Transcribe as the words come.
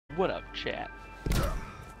What up, chat? The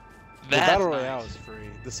That's Battle Royale nice. is free.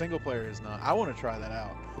 The single player is not. I want to try that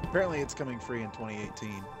out. Apparently it's coming free in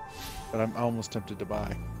 2018, but I'm almost tempted to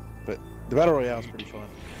buy. But the Battle Royale is pretty fun.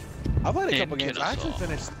 I played a couple games. I actually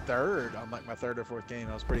finished third on like my third or fourth game.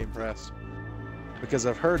 I was pretty impressed. Because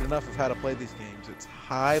I've heard enough of how to play these games. It's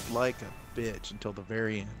hype like a bitch until the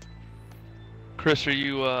very end. Chris, are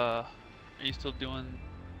you still doing?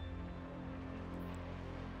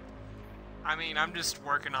 I mean, I'm just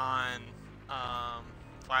working on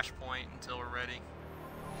Flashpoint until we're ready.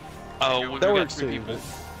 Oh, we that got works three too, people. but...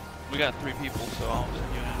 We got 3 people, so I'll send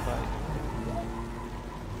you an invite.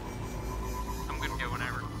 I'm good to go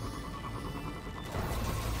whenever.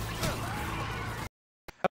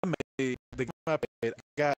 The game I played, I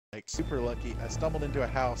got like super lucky. I stumbled into a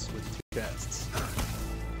house with 2 chests.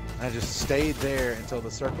 I just stayed there until the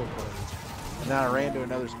circle closed. And then I ran to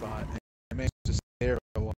another spot. And I managed to stay there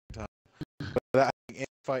for a long time. But I didn't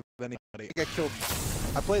fight with anybody.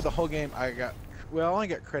 I played the whole game. Well, I only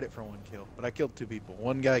got credit for 1 kill, but I killed 2 people.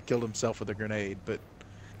 One guy killed himself with a grenade, but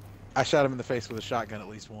I shot him in the face with a shotgun at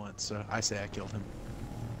least once, so I say I killed him.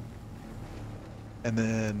 And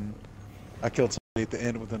then I killed somebody at the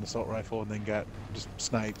end with an assault rifle and then got just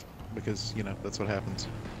sniped because, you know, that's what happens.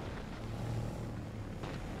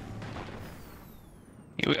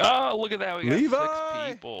 Oh, look at that. We got Levi!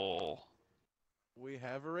 6 people. We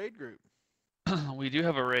have a raid group. We do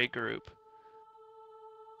have a raid group.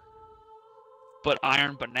 But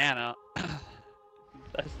Iron Banana,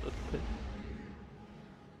 that's the thing.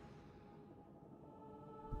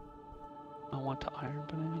 I want to Iron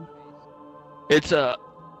Banana.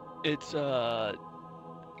 It's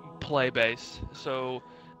play based. So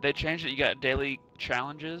they changed it. You got daily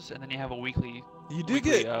challenges, and then you have a weekly. You do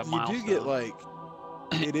get like,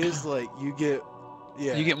 it is like you get,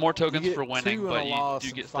 yeah. You get more tokens you get for winning, 2 on but a you loss do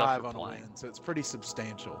and get 5 stuff for on a playing. win, so it's pretty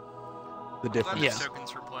substantial. The Well, difference. that's tokens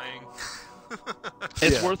for playing.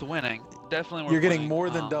 It's Yeah. worth winning. Definitely worth You're getting winning. more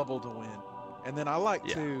than double to win. And then I like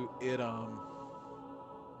Yeah. to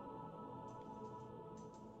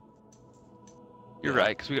You're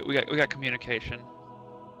right, because we got communication.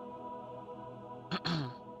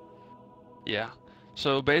 Yeah.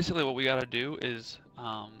 So basically, what we gotta do is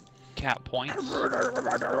cap points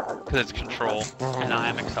because it's control, and I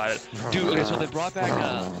am excited, dude. Okay, so they brought back.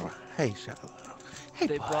 Hey, shut up. Hey,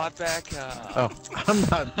 they brought back. Oh, I'm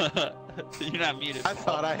not. You're not muted. I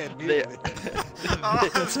thought I had muted it.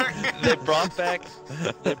 They brought back.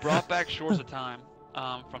 They brought back Shores of Time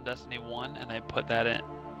from Destiny 1, and they put that in.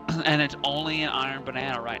 And it's only in Iron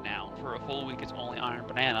Banana right now. For a full week, it's only Iron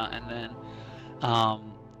Banana, and then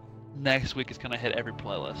next week it's gonna hit every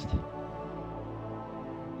playlist.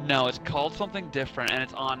 No, it's called something different, and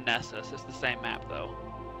it's on Nessus. It's the same map, though.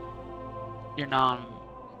 You're non.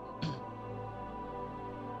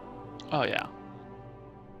 Oh yeah.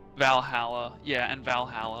 Valhalla, yeah, and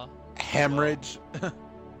Valhalla. Hemorrhage.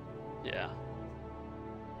 Yeah.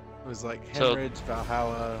 It was like Hemorrhage,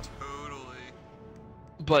 Valhalla. Totally.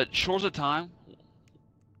 But Shores of Time,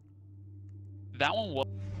 that one was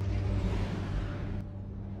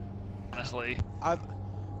honestly.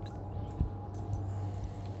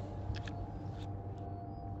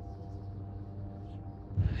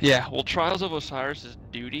 Yeah, well, Trials of Osiris is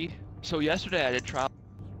duty. So yesterday I did Trials,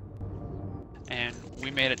 and we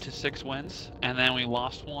made it to 6 wins, and then we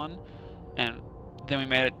lost 1, and then we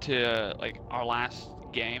made it to like our last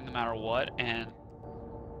game, no matter what, and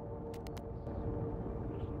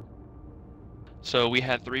so we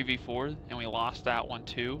had 3v4, and we lost that one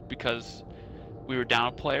too because we were down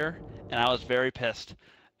a player, and I was very pissed.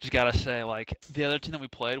 Just gotta say, like, the other team that we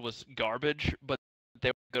played was garbage, but they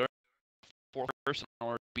were good 4th person in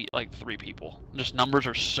order to beat like 3 people. Just numbers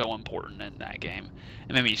are so important in that game.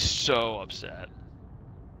 It made me so upset.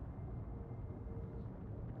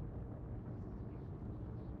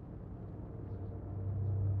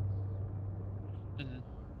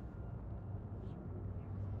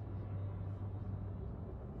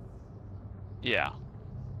 Yeah.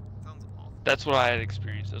 Sounds awful. That's what I had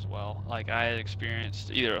experienced as well. Like, I had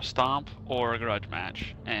experienced either a stomp or a grudge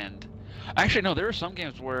match, and actually no, there were some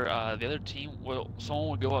games where the other team someone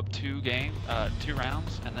would go up 2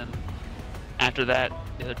 rounds, and then after that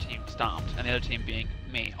the other team stomped, and the other team being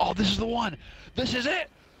me. Oh, this is the one! This is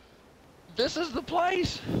it! This is the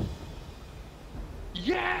place!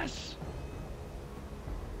 Yes!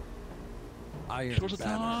 Iron Shores of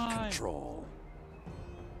Banner Time. control.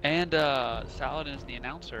 And Saladin is the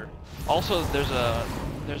announcer. Also, there's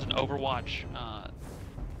an Overwatch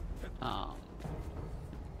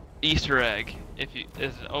Easter egg.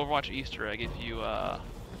 There's an Overwatch Easter egg if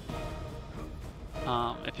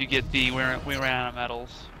you get the we ran out of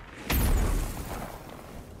medals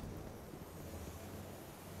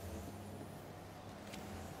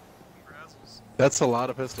Razzles. That's a lot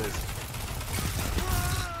of pistols.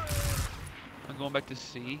 I'm going back to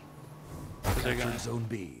C. 'Cause they're Capture gonna... Zone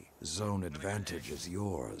B. Zone advantage is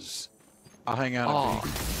yours. I'll hang out Oh, at B.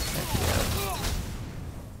 heck yeah.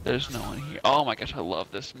 There's no one here. Oh my gosh, I love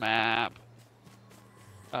this map.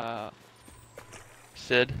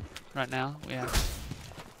 Sid, right now, we have.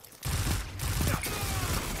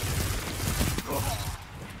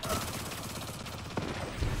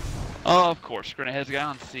 Oh, of course, grenade has a guy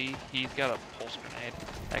on C. He's got a pulse grenade.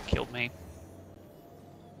 That killed me.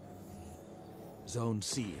 Zone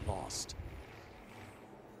C lost.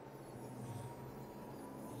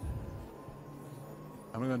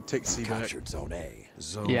 I'm gonna take C back. Captured Zone A.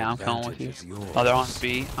 Zone Yeah, I'm coming with advantage you. is yours. Oh, they're on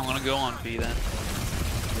B. I'm gonna go on B then.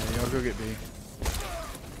 Yeah, y'all go get B.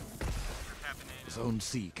 Zone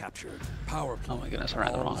C captured. Power play. Oh my goodness, I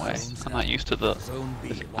ran the All wrong way. zones I'm not held. used to the... Zone B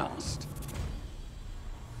this- lost.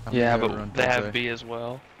 I'm Yeah, gonna go run but they towards have A. B as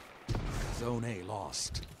well. Zone A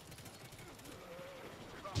lost.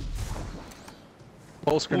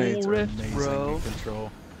 Pulse grenades are Rift, amazing bro. in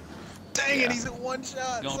control. Dang Yeah. it, he's at one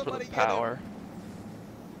shot. Going for Somebody the get him. power.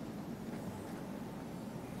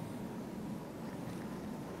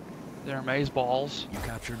 They're maze balls. You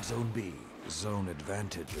captured Zone B. Zone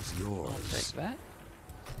advantage is I'll yours. take that.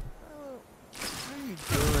 What are you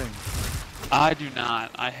doing? I do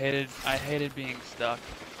not. I hated being stuck.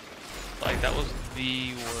 Like, that was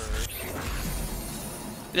the worst.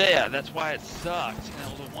 Yeah, that's why it sucked.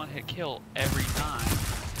 And it was a one-hit kill every time.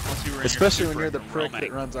 Unless you were in Especially your when you're the super prick roaming.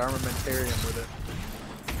 that runs armamentarium with it.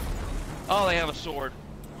 Oh, they have a sword.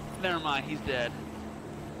 Never mind, he's dead.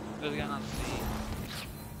 There's a guy on C.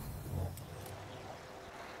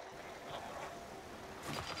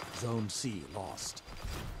 Zone C lost.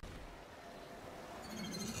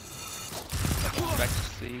 Back to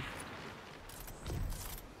C.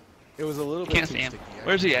 It was a little bit Can't too see him. sticky. I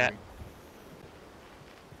Where's he can at?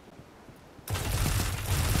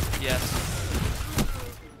 Yes.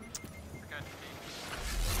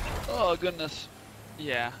 Oh goodness.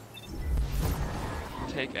 Yeah.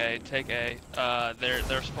 Take A. Take A.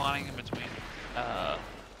 They're spawning in between.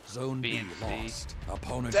 Zone B B and C. lost.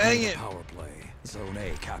 Opponent Dang made it! a power play. Zone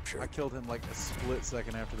A I captured. killed him like a split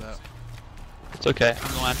second after that. It's okay.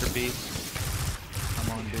 I'm going after B.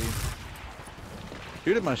 I'm on B.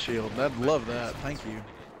 Shoot at my shield. I'd love that. Thank you.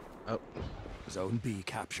 Oh, Zone B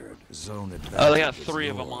captured. Zone advantage. Oh, they got is 3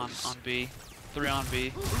 of them on yours. B. 3 on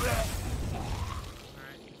B. I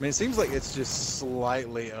mean, it seems like it's just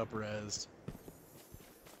slightly up-res.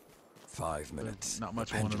 5 minutes. Not much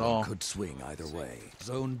The one at pendulum all. could swing either way.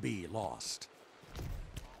 Zone B lost.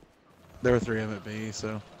 There were 3 of them at B,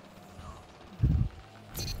 so.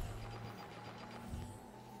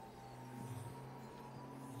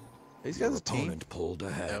 These Your guys a team. opponent pulled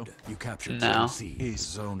ahead. No. You captured No. Zone C. Jeez.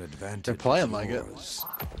 Zone advantage. They're playing is like it. yours.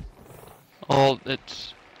 Oh,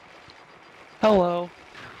 it's... Hello.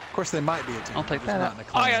 Of course, they might be a team. I'll take just that not out. in a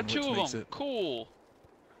Oh, I clan, got which 2 of makes them. it- Cool.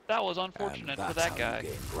 That was And unfortunate for that's that how guy. you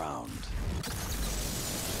gain ground.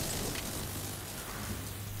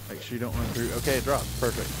 Make sure you don't run through. Okay, it dropped.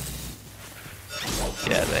 Perfect.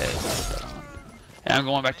 Yeah, they had. And I'm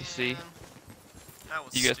going back to C. That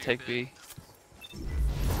was You guys take stupid. B.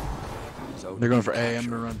 Zone They're going B for A, I'm captured.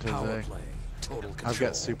 gonna run to Power A. play. Total control. I've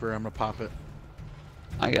got super. I'm gonna pop it.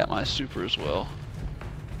 I got my super as well.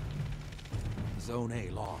 Zone A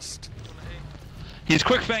lost. He's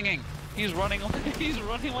quick fanging. He's running. He's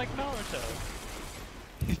running like Naruto.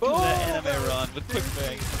 He's doing that anime run with quick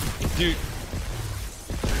fang. Dude,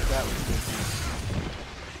 That was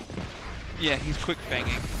good. yeah, he's quick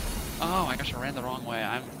fanging. Oh my gosh, I ran the wrong way.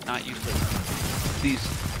 I'm not used to these.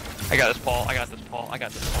 I got this, Paul. I got this, Paul. I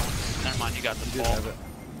got this, Paul. Never mind, you got You this, did Paul. have it.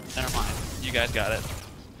 Never mind. You guys got it.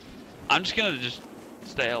 I'm just gonna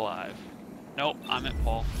stay alive. Nope, I'm at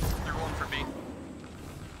Paul. They're going for B.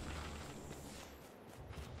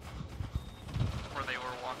 Where they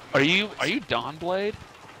were walking. Are you Dawnblade?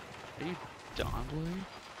 Are you Dawnblade?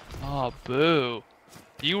 Oh, boo.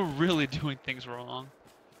 You were really doing things wrong.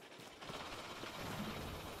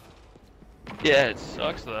 Yeah, it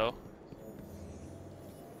sucks though.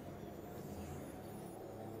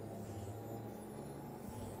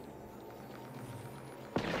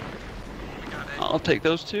 Got A. I'll take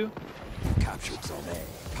those 2. Captured Zone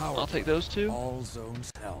A. Power I'll take those 2. All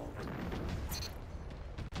zones held.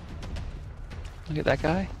 Look at that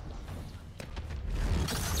guy.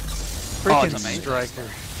 Freaking it's amazing. Striker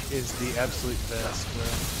is the absolute best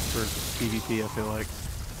for PvP, I feel like.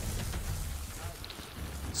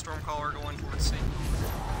 Stormcaller going towards C.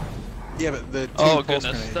 Yeah, but the two Oh pulse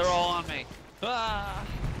goodness, grenades. they're all on me. Ah.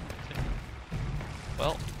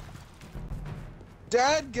 Well,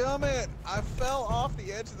 Dadgummit! I fell off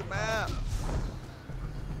the edge of the map.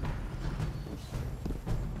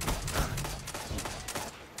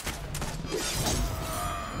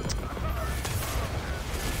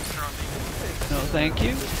 They're on me. no thank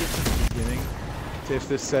you. Beginning to if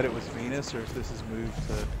this said it was Venus or if this is moved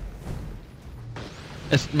to.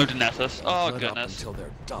 It's moved to Nessus. Oh Lit up goodness. Until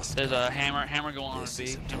they're dust. There's a hammer going on This B.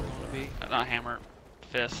 isn't Hammer on over. B. Not hammer.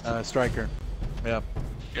 Fist. Striker. Yeah.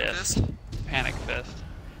 Fist. Fist? Panic fist.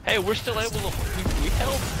 Hey, we're still able to. We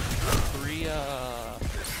held 3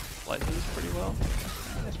 slices pretty well.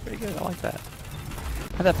 That's pretty good. I like that.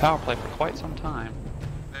 Had that power play for quite some time.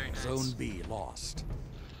 Very nice. Zone B lost.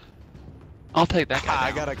 I'll take that guy. I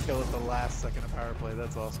down. got a kill at the last second of power play.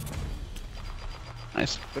 That's awesome.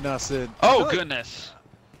 Nice. But now Sid. I Oh feel like goodness.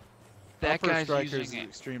 That upper guy's strikers using is it.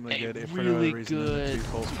 extremely a good if for no really other reason than the good, two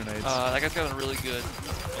pulse grenades. That guy's got a really good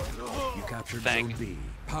You captured Thing. Zone B.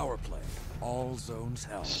 Power play. All zones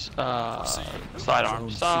held. sidearm. Zone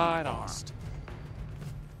C Sidearm. lost.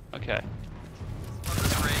 Okay. On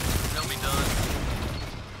this ring, they'll be done.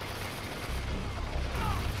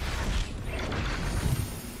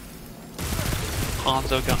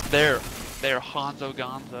 Hanzo Gon. They're Hanzo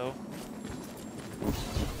Gonzo.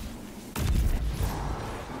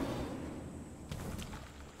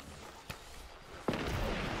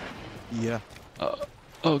 Yeah.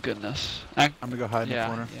 Oh goodness. I'm gonna go hide in the Yeah.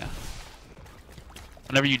 corner. Yeah.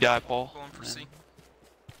 Whenever you die, Paul. Going for then- C.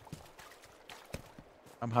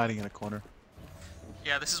 I'm hiding in a corner.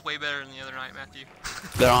 Yeah, this is way better than the other night, Matthew.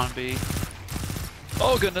 They're on B.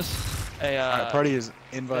 Oh goodness. Hey, Alright, party is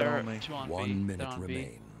invite they're only. 2 on B. 1 They're minute on B.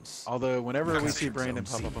 remains. Although whenever we Okay. see Brandon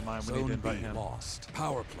Zone pop C. up on mine, we Zone need to invite B him. lost.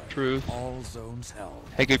 Power play. Truth. All zones held.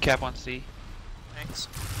 Hey, good cap on C. Thanks.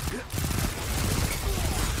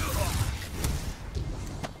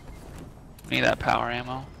 We need that power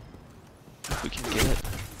ammo. If we can get it.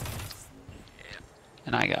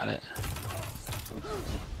 And I got it.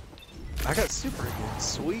 I got super again.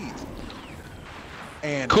 Sweet.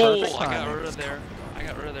 And Cool. perfect I got timing. rid of their.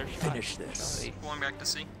 shot. Finish this. Shot Going back to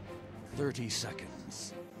C. 30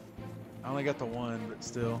 seconds. I only got the one, but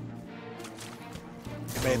still.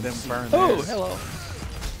 It made them burn Oh, theirs. hello.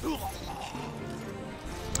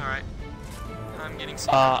 Alright. I'm getting C.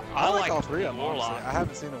 I I like like all three of them. Warlock. Honestly. I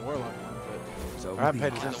haven't seen the Warlock one, Zone I haven't B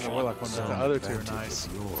paid attention to the captured. Warlock one, but the Zone other two are advantage nice.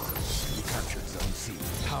 is yours. You captured Zone C.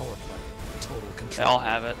 Power play. Total They control. all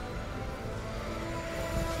have it.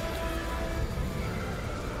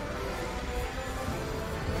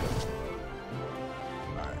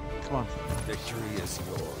 but alright, come on. Victory is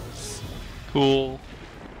yours. Cool.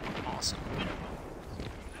 Awesome.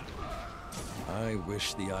 I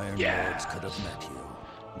wish the Iron Yeah. Lords could have met you.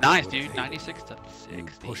 Nice, Would dude. have 96 to You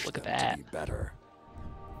 60. pushed Look at them that. to be better.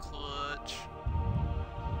 Clutch.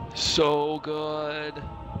 So good.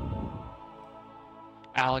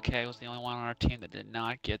 Alakay was the only one on our team that did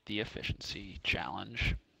not get the efficiency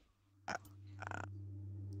challenge.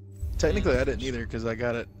 Technically, I didn't either because I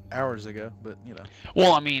got it hours ago, but you know.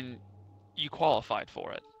 Well, I mean, you qualified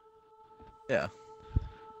for it. Yeah.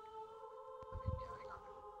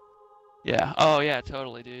 Yeah. Oh, yeah,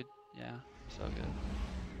 totally, dude. Yeah. So good.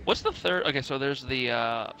 What's the third? Okay, so there's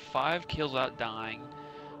the 5 kills without dying.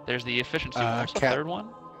 There's the efficiency one. What's the Cat- third one?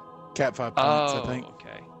 Cat 5 points, Oh, I think.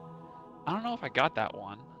 okay. I don't know if I got that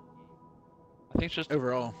one. I think it's just.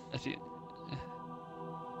 Overall. That's it.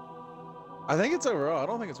 I think it's overall. I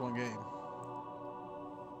don't think it's one game.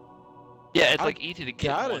 Yeah, it's I like easy to get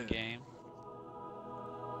got one it. game.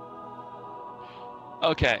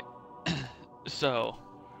 Okay. So,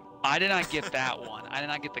 I did not get that one. I did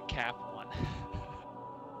not get the cap one.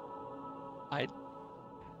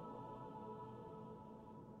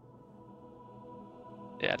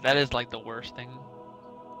 Yeah, that is like the worst thing.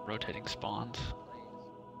 Rotating spawns.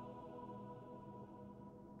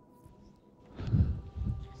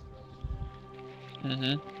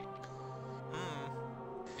 Mm-hmm.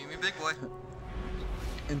 Meet me, big boy.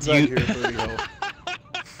 Inside You- here, booty hole.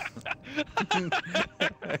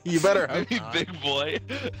 You better hope Maybe not. big boy.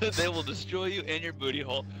 They will destroy you and your booty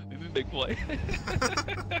hole. Maybe big boy.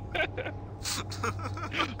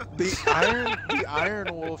 The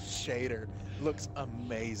Iron Wolf shader looks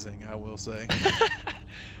amazing, I will say.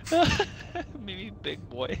 Maybe big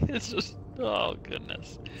boy. It's just, oh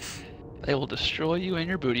goodness. They will destroy you and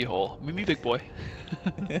your booty hole. Mimi big boy.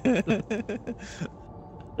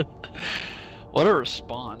 What a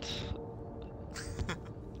response.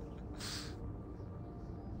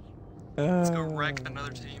 Let's go wreck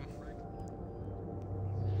another team.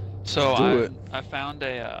 So Do it. I found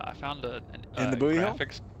In the buoy hole?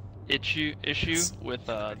 graphics issue with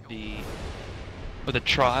the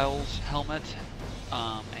Trials helmet,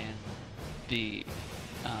 and the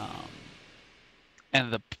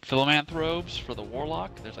Philomanth robes for the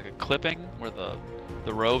Warlock. There's like a clipping where the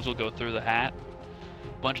robes will go through the hat.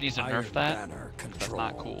 Bungie needs to Iron nerf that. Banner That's control.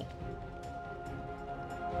 not cool.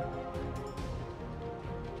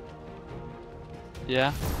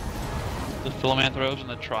 Yeah. The Philomanth robes and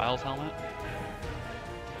the Trials helmet.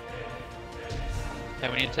 Okay,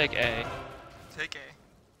 we need to take A. Take A.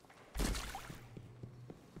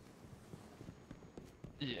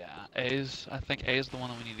 Yeah, I think A is the one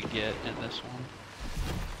that we need to get in this one.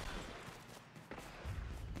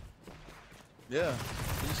 Yeah.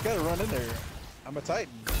 You just gotta run in there. I'm a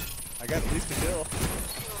Titan. I got at least a kill.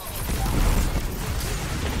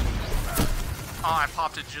 Oh, I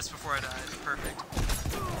popped it just before I died. Perfect.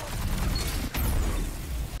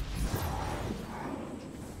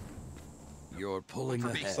 You're pulling For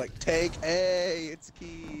ahead. being It's like, take A, it's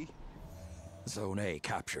key. Zone A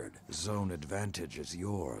captured. Zone advantage is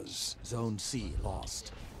yours. Zone C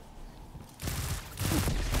lost. You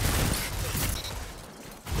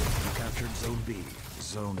captured Zone B.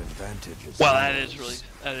 Zone advantage is Well, yours.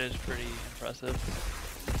 that is pretty impressive.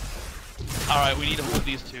 Alright, we need to hold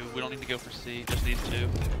these two. We don't need to go for C, just these two.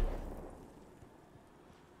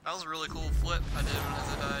 That was a really cool flip I did as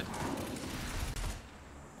I died.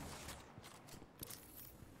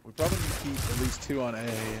 We probably need to keep at least 2 on A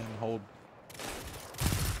and hold.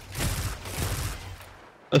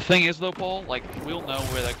 The thing is though, Paul, like, we'll know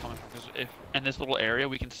where they're coming from, because if in this little area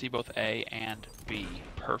we can see both A and B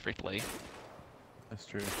perfectly. That's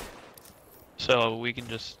true. So we can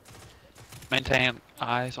just maintain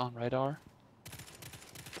eyes on radar.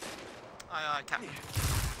 Captain.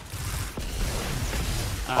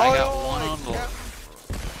 I got Oh, one Cap-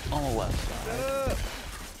 on the left side.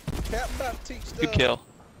 Captain about to teach stuff. Good kill.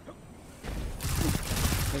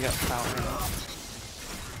 They got power.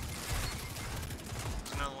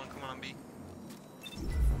 There's another one coming on B.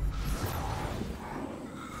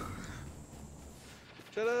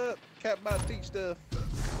 Shut up. Captain about to teach stuff.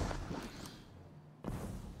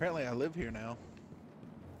 Apparently I live here now.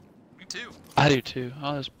 Me too. I do too.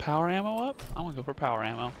 Oh, there's power ammo up? I'm gonna go for power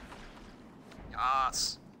ammo.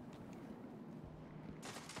 Yas.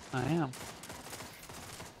 I am.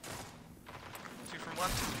 2 from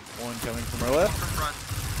left, One coming from our 1 left, from front.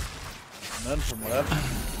 none from left.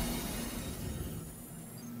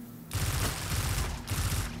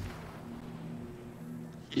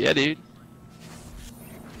 Yeah, dude.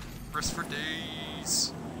 Rest for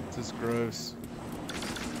days. This is gross.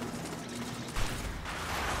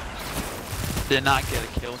 Did not get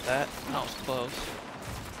a kill with that. That was close.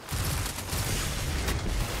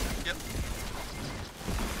 Yep.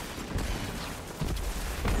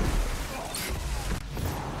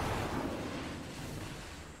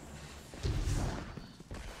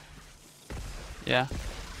 Yeah.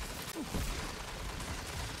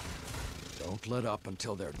 Don't let up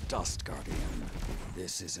until they're dust, Guardian.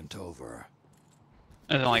 This isn't over.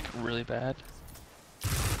 And then like really bad. 2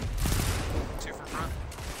 from front.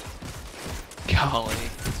 Golly.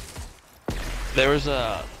 There was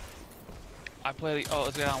a. I played. Oh,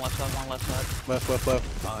 it's a guy on left side, one left side. Left, left, left.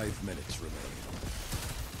 5 minutes remain.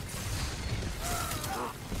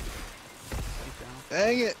 He's down.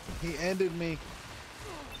 Dang it! He ended me.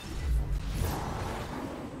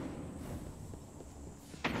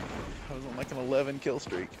 I was on like an 11 kill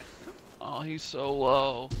streak. Oh, he's so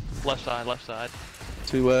low. Left side, left side.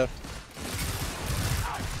 2 left.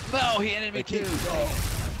 No, he ended me They keep, too.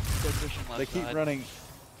 They're pushing left they keep side. running.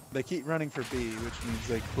 They keep running for B, which means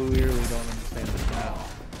they clearly don't understand this now.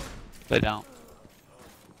 They don't.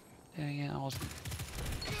 Dang it, I wasn't.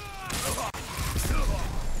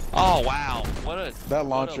 Oh wow, what a That what a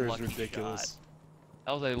launcher is lucky ridiculous. shot.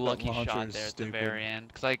 That was a lucky launcher shot is there at stupid. the very end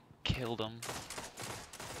because I killed him.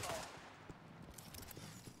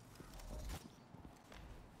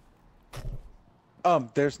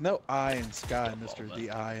 There's no I in sky, Don't Mr. hold it.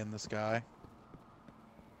 The eye in the sky.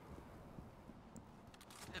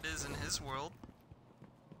 It is in his world.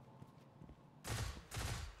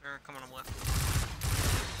 They're coming on left.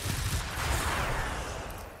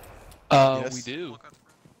 Yes. We do. Look out the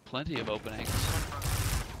front. Plenty of openings. One front.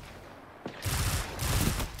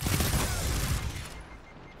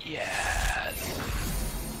 Yes.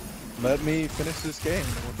 Let me finish this game and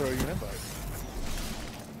then we'll throw you an invite.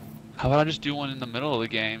 How about I just do one in the middle of the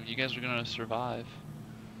game? You guys are gonna survive.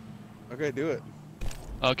 Okay, do it.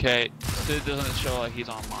 Okay, Sid doesn't show like he's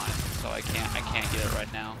online, so I can't get it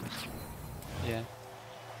right now. Yeah.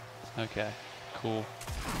 Okay. Cool.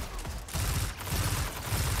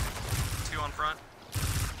 front.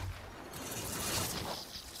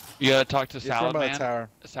 You gotta talk to He's run Salad by the Man. tower.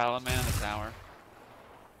 Salad Man in the tower.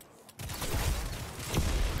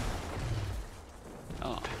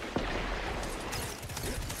 Oh.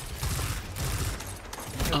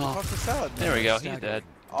 You have to Oh. talk to Salad Man. There we go. He's Staggering. dead.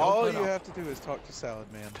 Don't All let you up. have to do is talk to Salad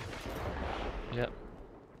Man. Yep.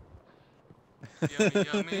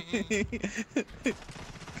 Yummy, yummy.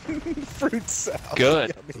 Fruit salad.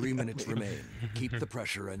 Good. Yummy, 3 minutes yummy. remain. Keep the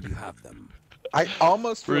pressure and you have them. I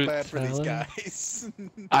almost feel Fruit bad for these salad? guys.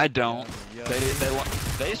 I don't. Yummy,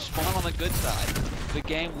 They spawn on the good side. The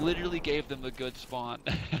game literally gave them the good spawn.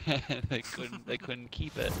 they couldn't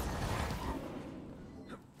keep it.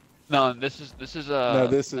 No, this is No,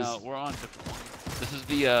 this no, is- we're on a different one. This is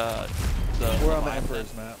the We're on the Leviathan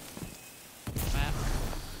Emperor's map. map.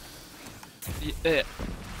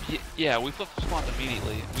 Yeah, we flipped spawned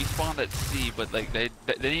immediately. We spawned at C, but like they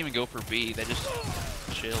didn't even go for B. They just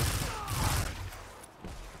chilled.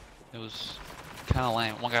 It was kind of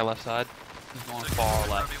lame. One guy left side. He's going far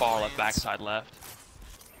left, backside left.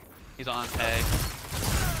 He's on A.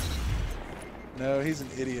 No, he's an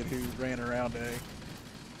idiot who ran around A.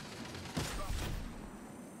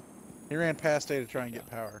 He ran past A to try and get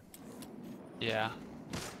power. Yeah.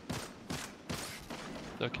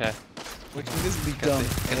 It's okay. Which is the Got the-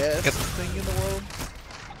 dumbest got- thing in the world.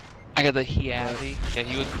 I got the Hiavi. Yeah,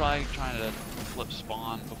 he was probably trying to flip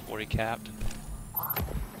spawn before he capped.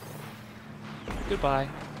 Goodbye.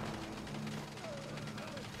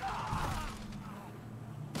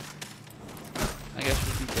 I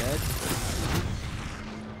guess we'd be dead.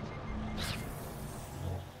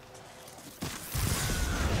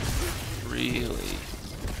 Really?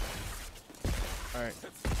 Alright.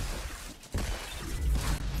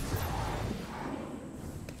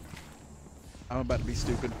 I'm about to be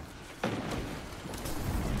stupid.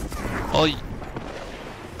 Oh,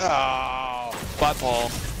 Oh! bye, Paul.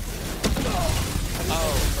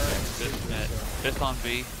 Oh, fifth on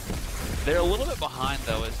B. They're a little bit behind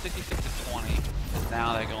though. It's 66 to 20, and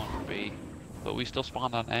now they're going for B. But we still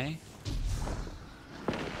spawned on A.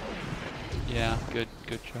 Yeah, good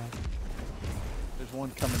job. There's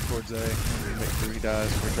one coming towards A. Maybe make sure he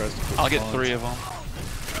dies before he tries to flip I'll get spawns. 3 of them.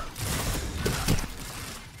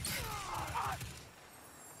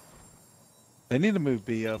 They need to move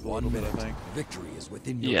B up a 1 little bit, minute. I think. Victory is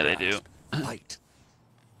within your Yeah, they do. grasp. Fight.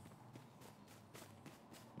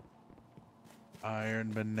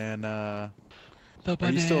 Iron Banana. The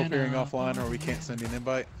Are you still appearing banana. offline or we can't send you an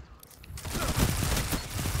invite?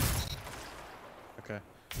 Okay.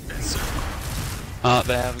 Okay, so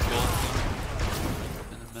They have a gold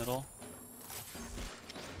in the middle.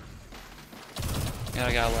 Yeah,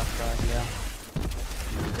 I got a left side, yeah.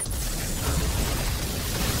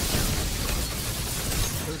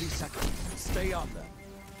 Seconds. Stay on them.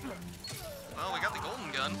 well, we got the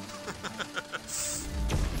golden gun.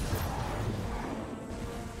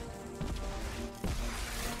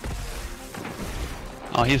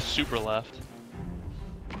 Oh, he's super left.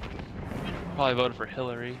 Probably voted for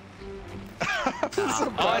Hillary. I was Oh,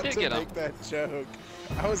 about I did to get him. make that joke.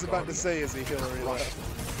 I was about to say, is he Hillary left?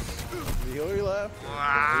 Is he Hillary left?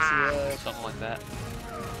 Wow. Is he left? Something like that.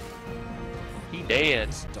 He dead.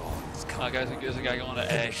 Dogs Oh, guys, there's a guy going to A.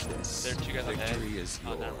 Finish this. There's 2 guys on Victory A. is Oh,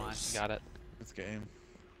 never mind. yours. You got it. This game.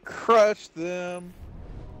 Crush them.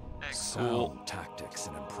 Excellent. Sound tactics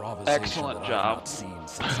and improvisation Excellent that I job. have not seen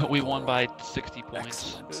since We won Andorra. by 60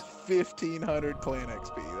 points. Excellent. 1,500 clan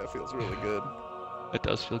XP. That feels really good. It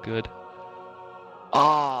does feel good.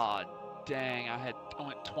 Ah, dang! I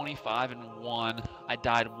went 25 and 1. I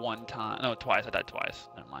died 1 time. No, twice. I died twice.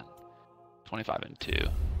 Never mind. 25 and 2.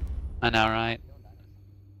 I know, right?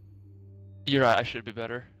 You're right. I should be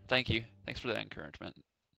better. Thank you. Thanks for that encouragement.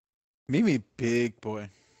 Mimi, big boy.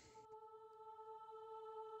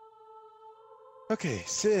 Okay,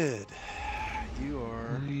 Sid. You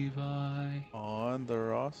are Levi. on the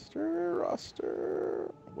roster.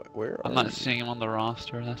 Where are I'm not you? seeing him on the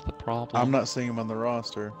roster. That's the problem. I'm not seeing him on the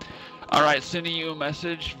roster. All right, sending you a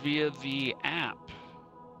message via the app.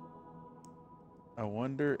 I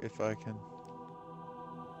wonder if I can.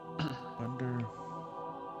 Wonder.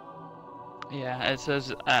 Yeah, it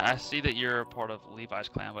says I see that you're a part of Levi's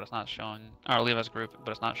clan, but it's not showing, or Levi's group,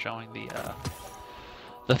 but it's not showing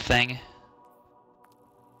the thing.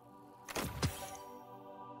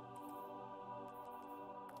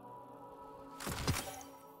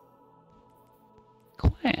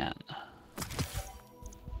 Clan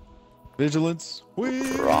Vigilance. Whee!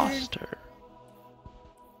 roster.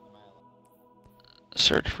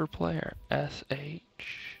 Search for player.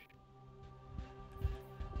 SH.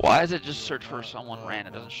 Why is it just search for someone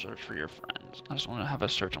random? It doesn't search for your friend. friends. I just want to have a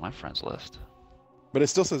search on my friends list. But it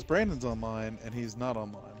still says Brandon's online, and he's not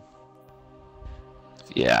online.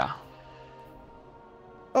 Yeah.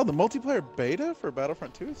 Oh, the multiplayer beta for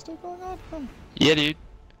Battlefront 2 is still going on? Yeah, dude.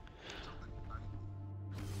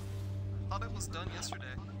 I thought it was done yesterday.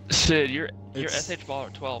 Sid, you're It's- SH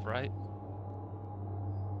Baller 12, right?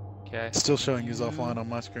 Okay. It's still showing you offline on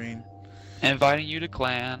my screen. Inviting you to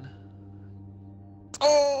clan.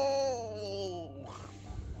 Oh!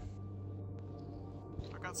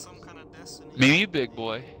 I got some kind of destiny. Maybe big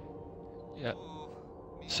boy. Yep. Ooh,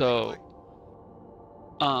 me So,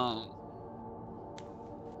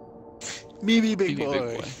 Me big Me,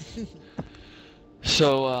 boy. big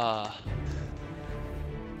so,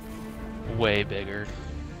 way bigger.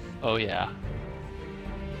 Oh yeah.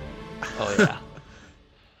 Oh yeah.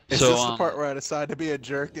 Is So, this the part where I decide to be a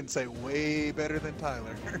jerk and say way better than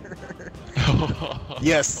Tyler?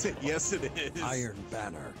 Yes, yes it is. Iron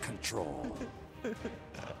Banner control.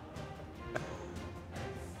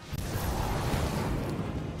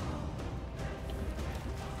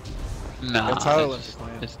 Nah, Yeah, Tyler left it's, the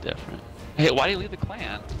clan. it's different. Hey, why do you leave the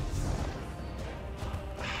clan?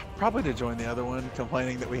 Probably to join the other one,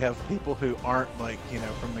 complaining that we have people who aren't like,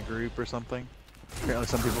 from the group or something. Apparently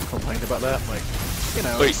some people complained about that, like,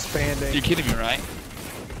 Wait, expanding. You're kidding me, right?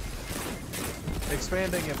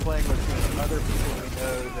 Expanding and playing with other people we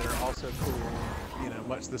know that are also cool,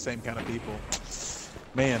 much the same kind of people.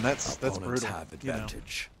 Man, that's Opponents brutal. have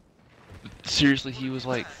advantage. Seriously, he was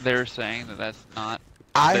like, they're saying that that's not.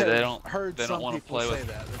 I They have don't- heard they don't some wanna people play say with-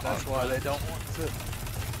 that that's why they don't want to.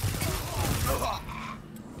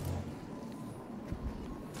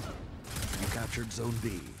 You captured Zone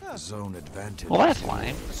B. Yeah. Zone advantage. Well, that's is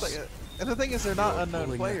lame. It's yours. like, and the thing is, they're not You're unknown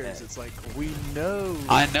pulling players. ahead. It's like we know.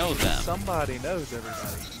 I know them. Somebody knows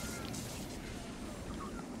everybody.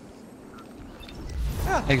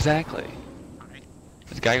 Exactly.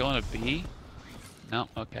 Is the guy going to B? No.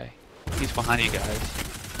 Okay. He's behind you guys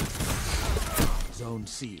Zone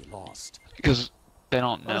C lost. because they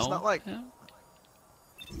don't know. Well, it's not like- him?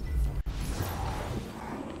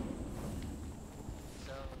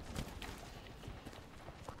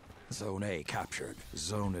 Zone A captured.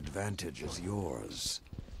 Zone advantage is yours.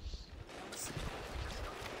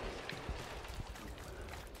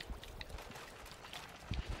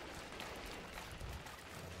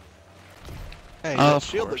 Hey, Of that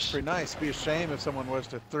shield looks course. pretty nice. Be a shame if someone was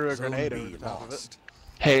to throw a Zone grenade B over the top of it. lost.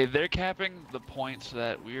 Hey, they're capping the points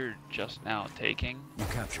that we're just now taking. You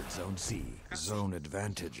captured Zone C. Zone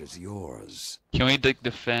advantage is yours. Can we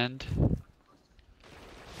defend?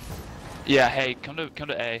 Yeah. Hey, come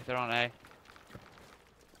to A. They're on A.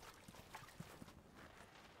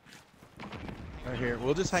 Right here.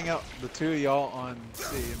 We'll just hang out, the two of y'all on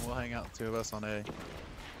C, and we'll hang out the two of us on A.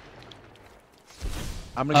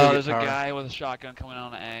 I'm gonna go Oh, get there's a power. guy with a shotgun coming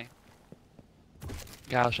on to A.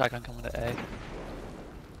 Guy with a shotgun coming to A.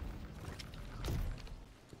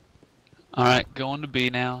 Alright, going to B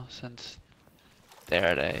now, since they're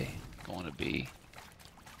at A. Going to B.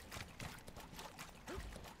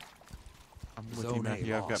 I'm with you, Zone A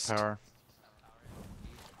Matthew. I've got lost. power.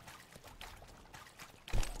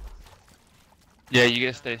 Yeah, you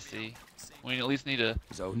guys stay C. We at least need to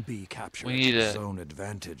Zone B captured. We need to Zone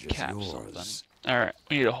advantage is cap yours. something. Alright,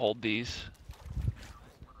 we need to hold these.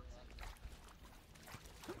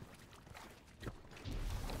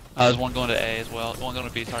 There's one going to A as well. One going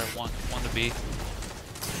to B, sorry, one to B.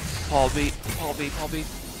 Paul B, Paul B, Paul B.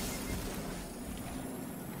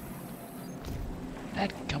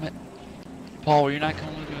 Dadgummit. Paul, were you not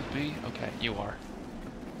coming with B? Okay, you are.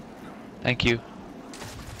 Thank you.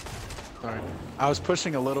 Sorry. I was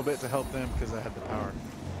pushing a little bit to help them because I had the power.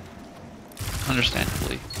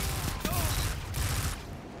 Understandably.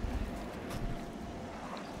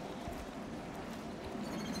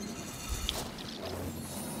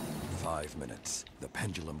 Five minutes. The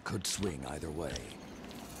pendulum could swing either way.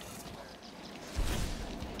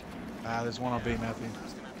 There's one on B, Matthew.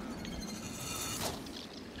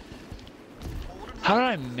 How did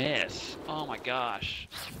I miss? Oh my gosh.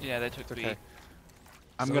 Yeah, they took B. Okay.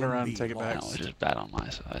 I'm gonna Zone run B and take it back. That was just bad on my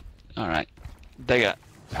side. Alright. They got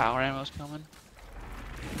power ammos coming.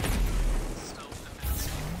 Still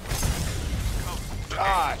advancing. Oh,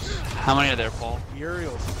 Gosh! How many are there, Paul?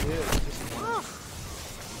 Uriel's kid. Just one.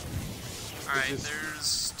 Alright, just-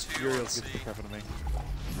 there's two on Uriel's C. gets the crap out of me.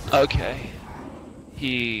 Okay.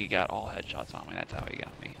 He got all headshots on me. That's how he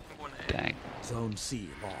got me. I'm going to A. Dang. Zone C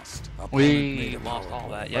lost. Opponent We made a lost power all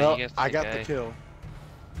that. play. Yeah, Well, you guys I take got A. the kill.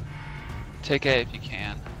 Take A if you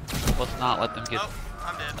can. Let's not let them get Oh,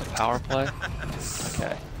 I'm dead. a power play.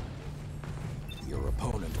 Okay. Your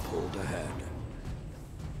opponent pulled ahead.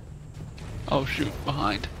 Oh shoot,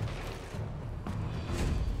 behind.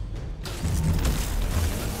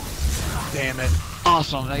 Damn it.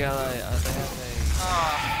 Awesome. They got they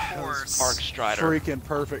have Of a course. Arc Strider Freaking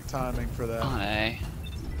perfect timing for that. on A.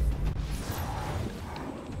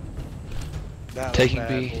 That Taking was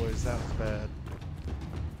bad, B. boys. That was bad.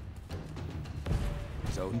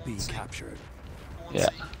 Zone B captured. Go Yeah.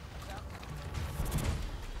 see.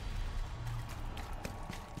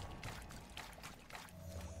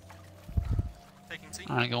 Taking C.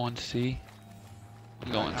 I'm going C.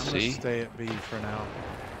 I'm going I'm C. gonna stay at B for now.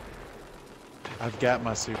 I've got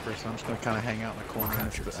my super, so I'm just gonna kind of hang out in the corner.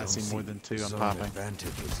 Captured But I zone see more C. than two. I'm Zone popping.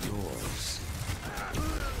 advantage is yours.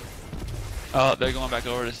 Oh, they're going back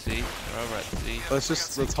over to C. They're over at C.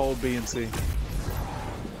 Let's hold B and C.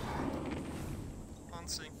 On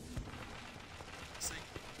C. C.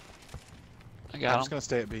 I I'm got just him. gonna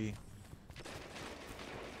stay at B.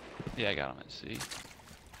 Yeah, I got him at C. I'm gonna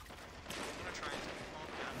try and take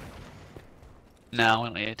him Now we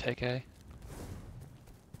don't need to take A.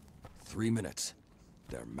 3 minutes.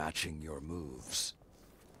 They're matching your moves.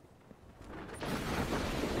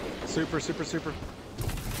 Super, super, super.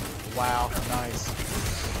 Wow, nice.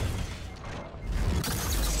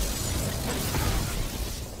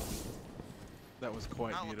 That was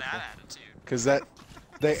quite Not with beautiful. that attitude. Because that,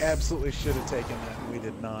 they absolutely should have taken that, and we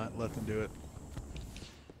did not let them do it.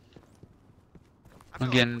 I feel I'm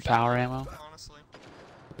like getting we should power have, ammo. Honestly.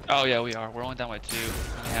 Oh yeah, we are. We're only down by 2.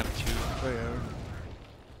 We have 2. Oh,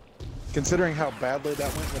 yeah. Considering how badly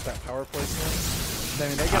that went with that power play swing, I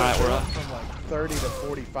mean, they got Alright, to we're jump up. from like 30 to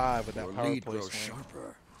 45 with that Your power lead play grows swing.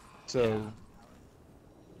 sharper. So, Yeah.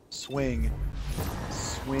 swing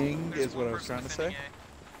There's is what one I was person trying to defending say.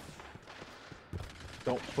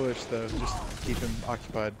 Don't push though, just keep him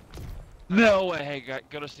occupied. No way. Hey,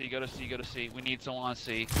 go to C. Go to C. Go to C. We need someone on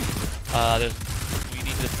C. We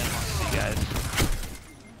need to defend on C, guys.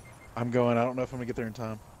 I'm going. I don't know if I'm gonna get there in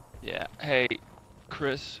time. Yeah. Hey,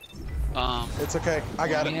 Chris. It's okay. I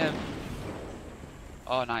got we it. have...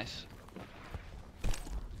 Oh, nice.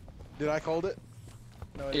 Did I hold it?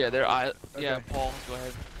 No, I Yeah, didn't. they're Yeah, Okay. Paul, go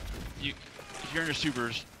ahead. If you're in your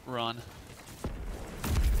supers, run. A.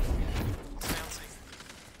 Stay on C.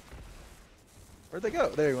 Where'd they go?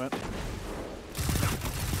 There he went.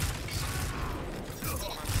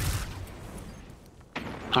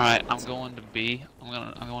 All right, I'm going to B.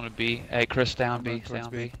 I'm going to B. Hey, Chris, stay on I'm B. going Stay towards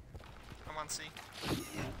on B. B. I'm on C.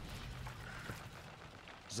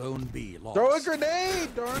 Zone B lost. Throw a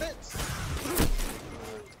grenade, darn it!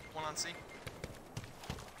 One on C.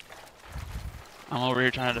 I'm over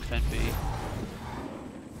here trying to defend B. Taking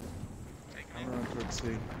I'm it. running towards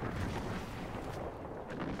C.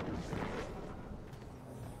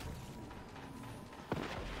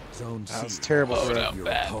 Zone That was C. terrible Oh, throw. no. Your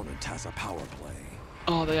bad. opponent has a power play.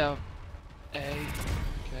 Oh, they have A.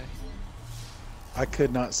 Okay. I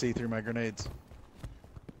could not see through my grenades.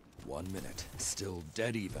 1 minute. Still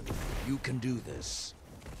dead even. You can do this.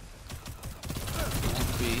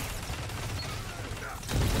 On B.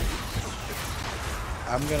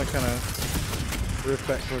 I'm gonna kind of riff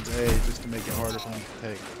back towards A just to make it harder for them to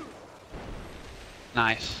take.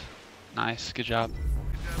 Nice. Nice. Good job. Good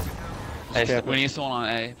job, good job. Hey, Cap we it. need someone on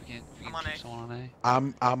A. If we can I'm on keep A. someone on A.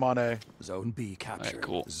 I'm on A. Zone B captured.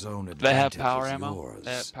 cool. Zone They have advantage power is ammo. yours.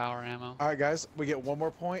 They have power ammo. All right, guys, we get one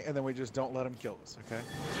more point, and then we just don't let them kill us. Okay?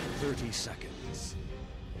 30 seconds.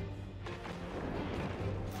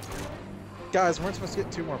 Guys, we're supposed to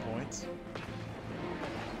get 2 more points.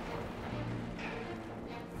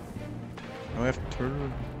 We have to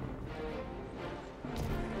turn.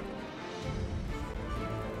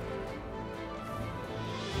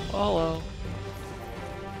 Hello.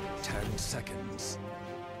 10 seconds.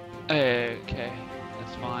 Okay,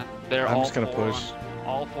 that's fine. They're I'm all just gonna four push.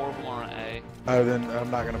 all 4 of them are on A. Oh, then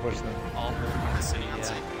I'm not gonna push them. All 4 of them are on C. On Yeah,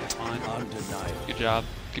 C. that's fine. Undeniable. Good job.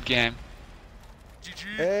 Good game.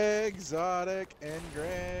 GG. Exotic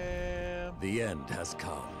engram. The end has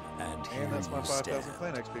come, and here And that's my you 5,000 stand.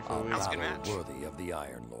 clan XP for A the week. That's a good battle match. worthy of the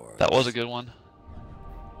Iron Lord. That was a good one.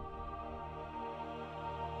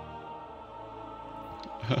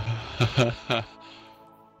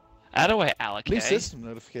 Attaway Alec. New system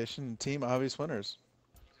notification. Team obvious winners.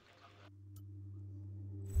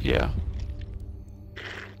 Yeah.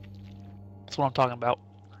 That's what I'm talking about.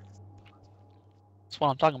 That's what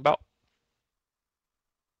I'm talking about.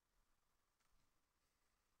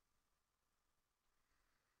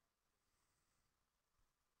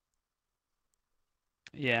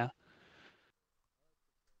 Yeah.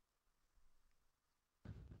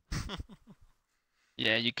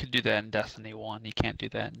 Yeah, you could do that in Destiny 1. You can't do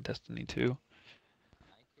that in Destiny 2.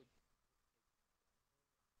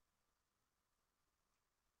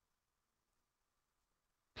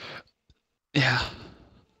 Yeah.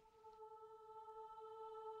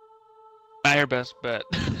 Not your best bet.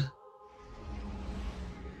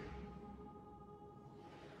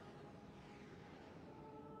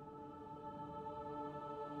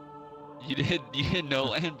 You did No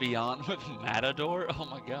Land Beyond with Matador? Oh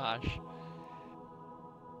my gosh.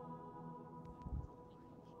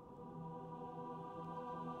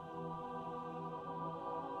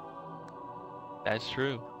 That's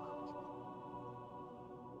true.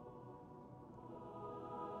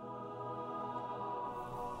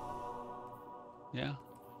 Yeah.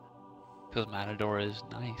 Because Matador is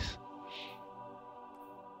nice.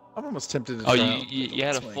 I'm almost tempted to Oh, try you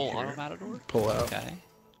had a swing full here. auto Matador? Pull out. Okay.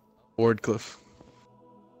 Wardcliff.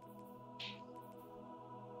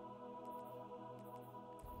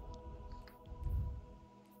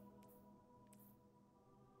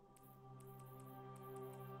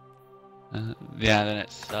 Yeah, then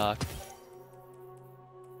it sucked.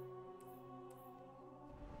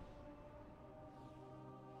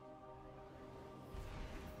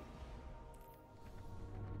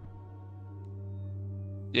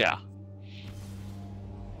 Yeah.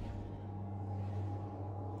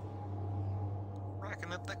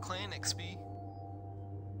 Racking up that clan XP.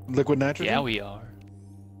 Liquid nitrogen? Yeah, we are.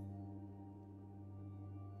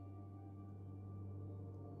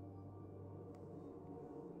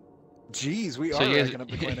 Jeez, we So are you guys, racking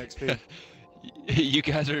up the clan XP. you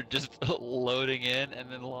guys are just loading in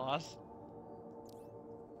and then lost?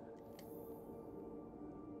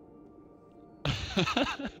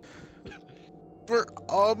 We're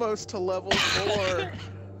almost to level 4.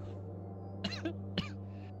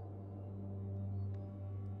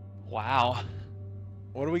 Wow.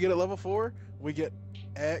 What do we get at level 4? We get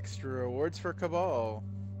extra rewards for Cabal.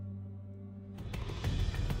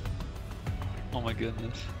 Oh my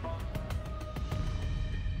goodness.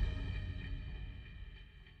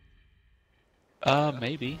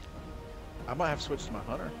 Maybe. I might have switched to my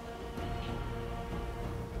hunter.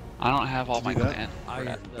 I don't have all my Do that. clan.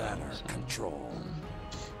 Iron Banner control.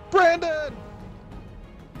 Brandon!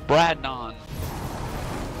 Bradnon.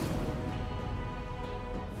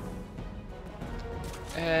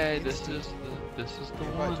 Hey, this is the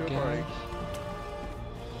Invite one, to a party. guys.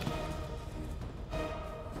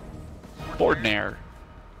 Ordinaire.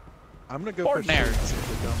 I'm gonna go push Ordinary. and see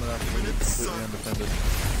if they're dumb enough to be completely independent.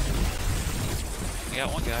 I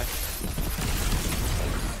got one guy.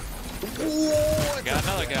 Whoa! Got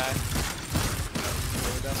another guy.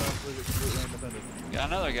 They're dumb enough to leave it completely independent. Got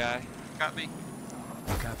another guy. Got me.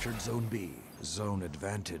 You captured Zone B. Zone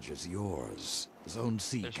advantage is yours. Zone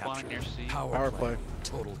C They're spawning captured. near C. Power play.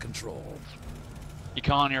 Total control. You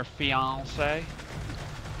calling your fiance?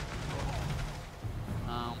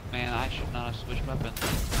 Oh man, I should not have switched weapons.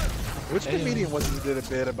 Which Hey. comedian was it who did a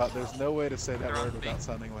bit about there's no way to say that They're on word B. without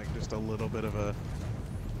sounding like just a little bit of a...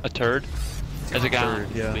 A turd? As a guy Turd,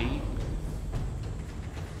 on yeah. B?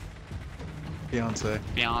 Fiance.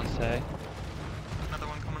 Fiance. Another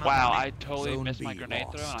one coming up. Wow, on me. I totally Zone missed my B grenade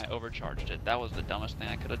throw lost. and I overcharged it. That was the dumbest thing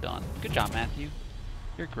I could have done. Good job, Matthew.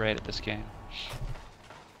 You're great at this game.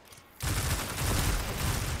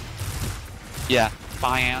 Yeah,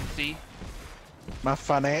 Fiance. My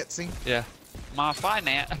financing. Yeah. My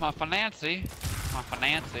financy.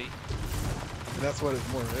 That's what it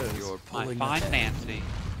more is. You're My pulling ahead. financy.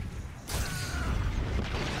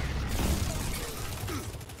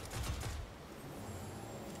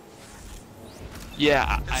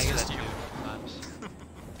 Yeah, I It's get just that you. too sometimes.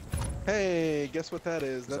 Hey, guess what that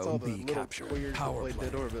is? That's Zone all the B little captured. queers that Power play play.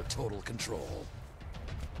 Dead Orbit. Total control.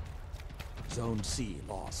 Zone C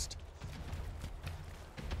lost.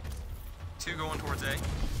 2 going towards A.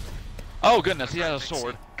 Oh goodness, he has a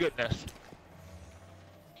sword. Goodness.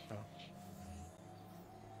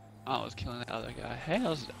 Oh, I was killing that other guy. Hey,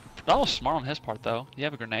 that was smart on his part though. Do you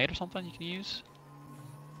have a grenade or something you can use?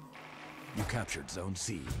 You captured Zone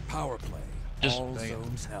C. Power play. Just- All Dang it.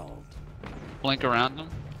 zones held. Blink around them.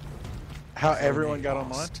 How Zone everyone A got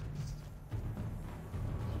online? lost.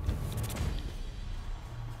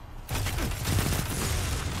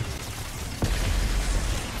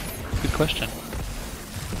 Good question.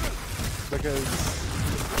 Because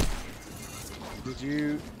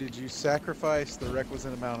did you sacrifice the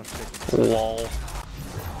requisite amount of chickens? Lol.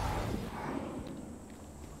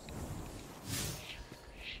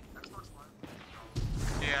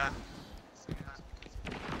 Yeah.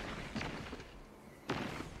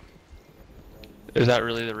 Is that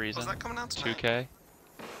really the reason? Was that coming out tonight? 2K?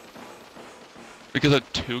 Because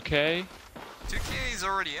of 2K? 2K is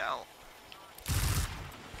already out.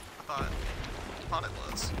 I thought it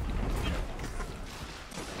was.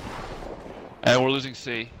 And we're losing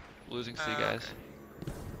C. Losing C, guys.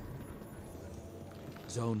 Okay.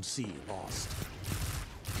 Zone C lost.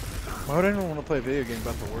 Why would anyone want to play a video game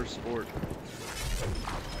about the worst sport?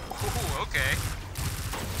 Ooh, okay.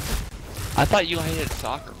 I thought you hated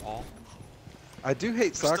soccer, Paul. I do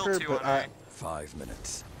hate We're still soccer, 2 but on A. 5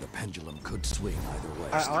 minutes. The pendulum could swing either way.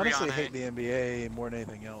 I three honestly on hate A. the NBA more than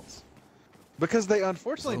anything else. Because they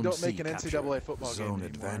unfortunately Zone don't C make an captured. NCAA football Zone game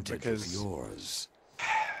anymore. advantage Because is yours.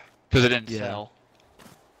 Because it didn't Yeah. sell.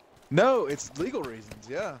 no, it's legal reasons.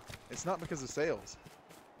 Yeah, it's not because of sales.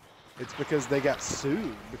 It's because they got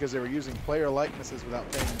sued because they were using player likenesses without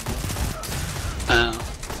paying them.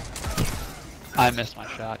 I missed my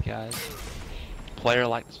shot, guys. Player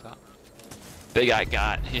like the shot. They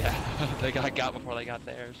got, yeah. They got before they got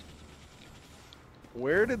theirs.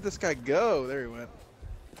 Where did this guy go? There he went.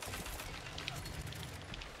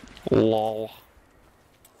 Lol.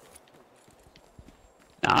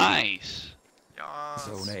 Nice. Yas.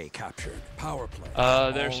 Zone A captured. Power play.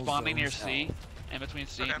 They're All spawning near zones C, held. in between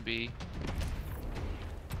C Okay. and B.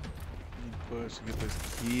 Push and get those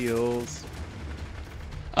kills.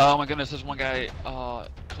 Oh my goodness, there's one guy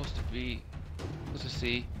close to B. Close to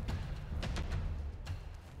C.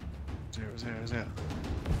 0.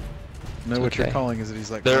 No, It's what you're okay. calling is that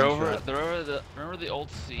he's like. They're one over. shot. They're over the. Remember the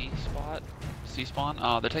old C spot? C spawn.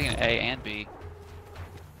 Oh, they're taking A and B.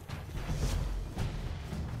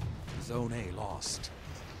 Zone A lost.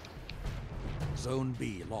 Zone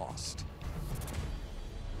B lost.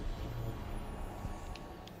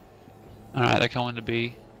 All right, they're coming to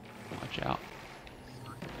B. Watch out.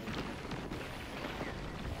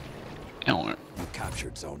 And we're- You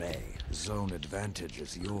captured Zone A. Zone advantage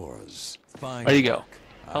is yours. Fine There you go. work.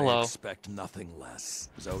 Hello. I expect nothing less.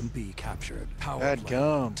 Zone B captured. Power Bad play.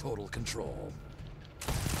 gum. Total control.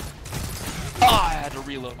 Oh, I had to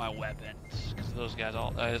reload my weapons because those guys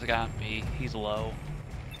all. There's a guy on B. He's low.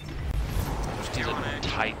 He's Two on a A.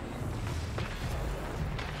 Titan.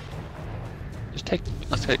 Just take.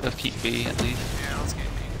 Let's keep B at least. Yeah, let's get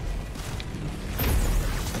me.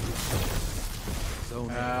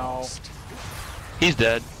 Zone A Ow. lost. He's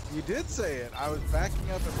dead. You did say it. I was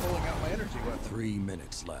backing up and pulling out my energy weapon. 3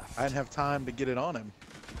 minutes left. I didn't have time to get it on him.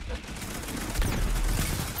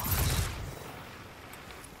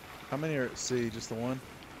 How many are at C? Just the one?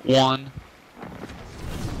 One.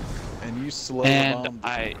 And you slow And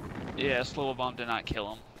bombed. yeah, Slow Bomb did not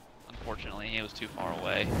kill him. Unfortunately, he was too far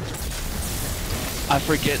away. I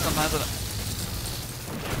forget sometimes that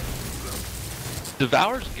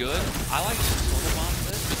Devour's good. I like Slow Bomb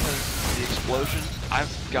this because the explosion. I've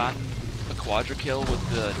gotten a quadra kill with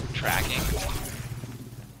the tracking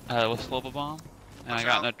with Slow Bomb, and Watch I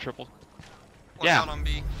got out. a triple. Watch Yeah. out on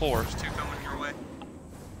B. 4, There's 2 coming your way.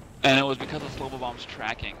 and it was because of Slow Bomb's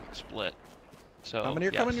tracking split. So How many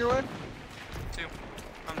are yes. coming your way? 2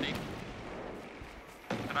 on B.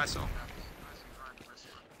 And I saw.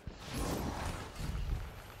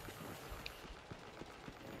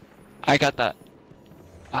 I got that.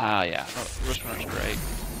 Ah, yeah. Wrist runner's great.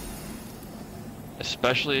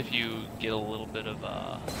 Especially if you get a little bit of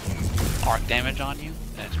arc damage on you.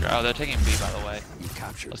 Then it's great. Oh, they're taking B, by the way. You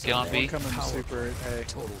captured Let's get on Zone B. A. Coming Power super play. at A.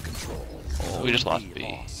 Total control. Oh, we just Zone lost B.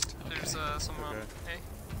 lost. There's Okay. someone on Okay. A.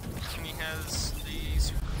 And he has the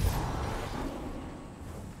super.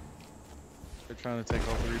 They're trying to take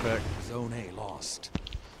all 3 back. Zone A lost.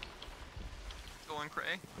 Going for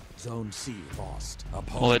A. Zone C lost. Well, they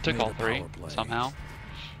Opponent took made all a 3 power play. somehow.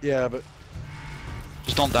 Yeah, but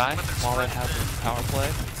Just don't die But they're while they spread have thin. the power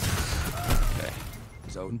play. Okay.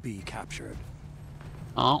 Zone B captured.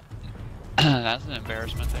 Oh, that's an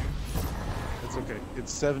embarrassment there. it's okay.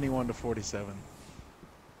 It's 71 to 47.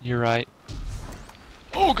 You're right.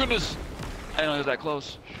 Oh goodness! I didn't know it was that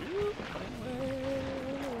close. Shoot.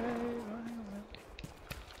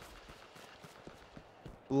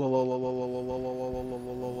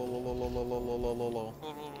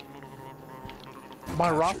 My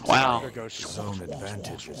rock Wow. goes. Zone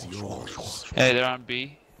advantage is yours. Hey, they're on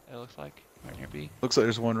B. It looks like right near B. Looks like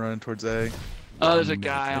there's one running towards A. Oh, there's a 1 minute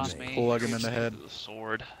guy on remaining. me. Plug him in the head. With a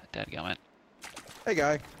sword. Dadgummit. Hey,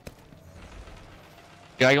 guy.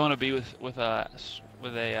 Guy going to B with a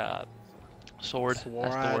sword. That's the Sword.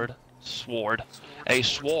 word. Sword. A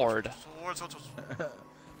sword. Sword.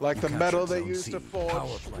 Like You the metal captured they Zone used C. to forge Power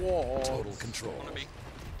play. swords. Total control. Wanna be.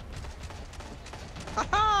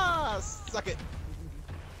 Ha Suck it!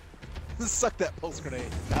 Suck that pulse grenade.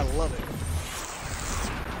 I love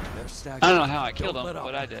it. They're staggered. I don't know how I killed Don't him, let up.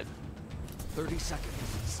 but I did. 30 seconds.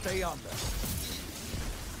 Stay on them.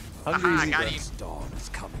 Hungry Aha, easy got breath. him. This dawn is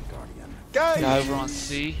coming, Guardian. Guys! Guy over on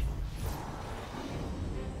C.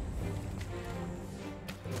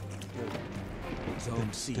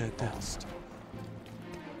 Zone C lost.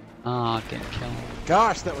 Ah, didn't kill him.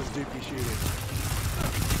 Gosh, that was Dookie shooting.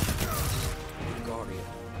 Guardian,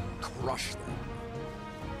 crush them.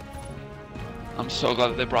 I'm so glad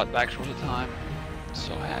that they brought back Shores of Time.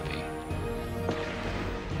 So happy.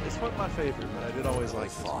 This wasn't my favorite, but I did always like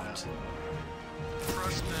this Thought. map.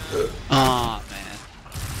 Crush them. Ah, man.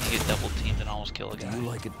 You get double teamed and almost kill a Do guy. you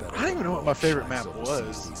like it better? I don't even know what my favorite map Shadows was.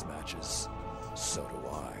 oversees These matches. So do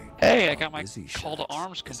I. Hey, I got my Busy call to Shacks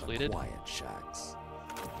arms is a completed. Quiet Shacks.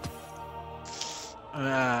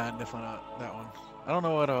 Definitely not that one. I don't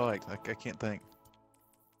know what I like. Like, I can't think.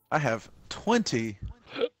 I have 20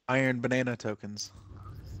 iron banana tokens.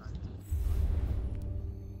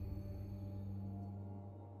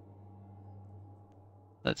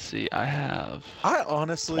 Let's see, I have I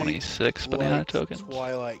honestly 26 banana like tokens.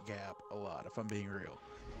 Twilight Gap a lot, if I'm being real,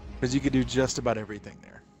 because you could do just about everything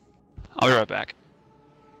there. I'll be right back.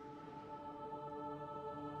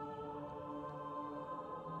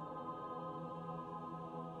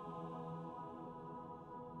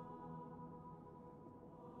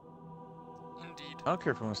 Indeed. I don't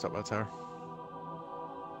care if I want to stop by the tower.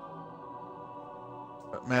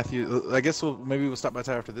 Matthew, I guess maybe we'll stop by the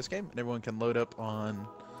tower after this game, and everyone can load up on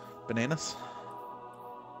bananas.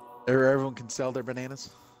 Or everyone can sell their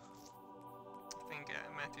bananas. I think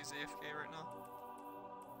Matthew's AFK right now.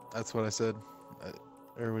 That's what I said.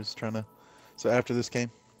 Everyone's trying to. So after this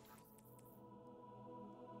game,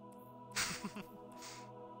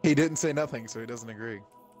 he didn't say nothing, so he doesn't agree.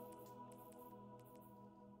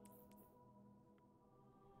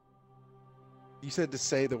 You said to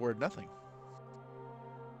say the word nothing.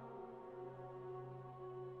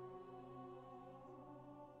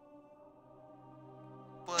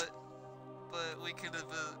 But we could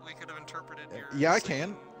have interpreted your Yeah, I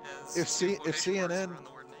saying can. as If two quotation marks CNN around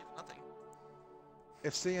the word nothing.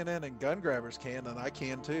 If CNN and gun grabbers can, then I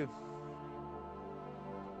can too.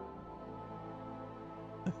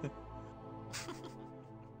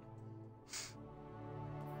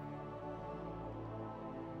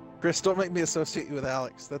 Chris, don't make me associate you with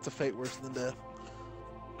Alex. That's a fate worse than death.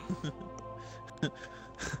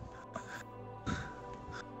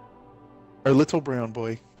 Our little brown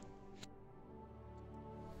boy.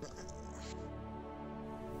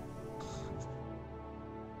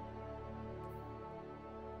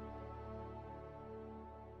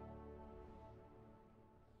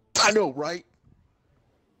 I know, right?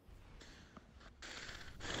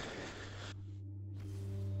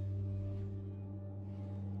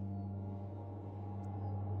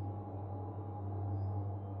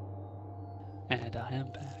 And I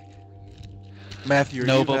am back. Matthew, are you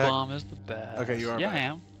Nova back? Bomb is the best. Okay, you are Yeah, back. I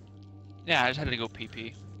am. Yeah, I just had to go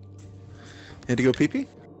pee-pee. Had to go pee-pee?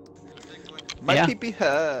 Big boy. My Yeah. pee-pee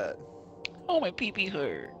hurt. Oh, my pee-pee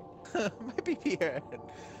hurt. My pee-pee hurt.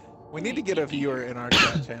 We need to get a viewer in our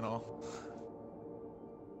chat channel.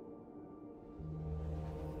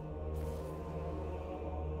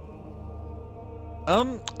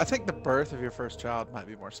 I think the birth of your first child might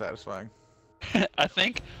be more satisfying. I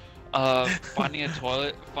think finding a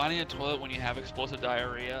toilet when you have explosive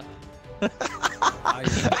diarrhea, I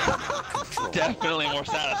control. definitely more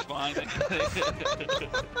satisfying than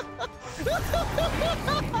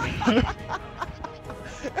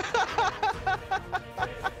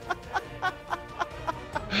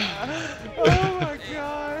Oh my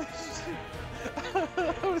gosh!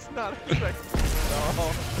 I was not expecting this at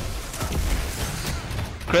all.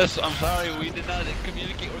 Chris, I'm sorry, we did not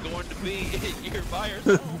communicate we're going to be. You're by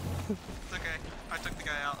yourself. It's okay. I took the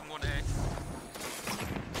guy out. I'm going to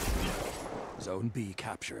A. Zone B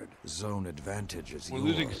captured. Zone advantage is We're yours.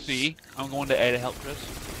 losing C. I'm going to A to help Chris.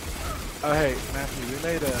 Oh hey, Matthew, we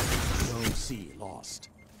made a Zone C lost.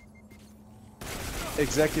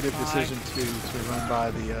 executive decision to run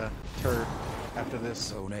by the turd after this.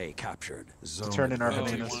 Zone A captured. Zone turn in our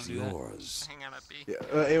advantage bananas. is You wanna do that? yours. Hang out at B.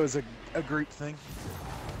 Yeah, it was a group thing.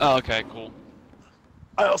 Oh, okay, cool.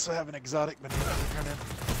 I also have an exotic banana to turn in.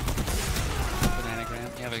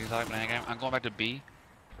 Bananagram. You have an exotic bananagram. I'm going back to B.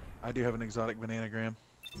 I do have an exotic bananagram.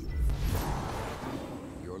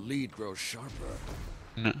 Your lead grows sharper.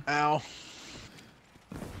 No. Ow.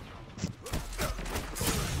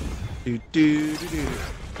 Do do do do.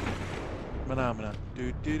 Phenomena.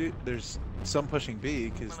 Do do do. There's some pushing B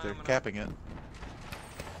because they're Phenomena. capping it.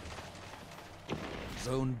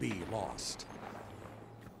 Zone B lost.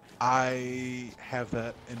 I have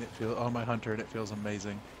that and it feels on my hunter and it feels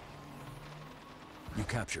amazing. You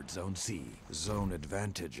captured Zone C. Zone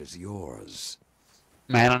advantage is yours.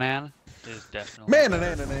 Mananan is definitely Man,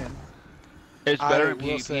 better. man. It's better I in will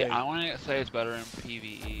PvP. say- I want to say it's better in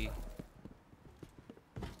PvE.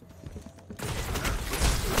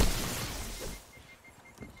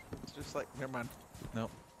 just like, never mind.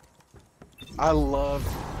 Nope. I love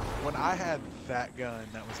when I had that gun.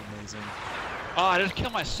 That was amazing. Oh, I just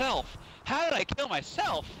killed myself. How did I kill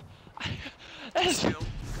myself? That is Skill.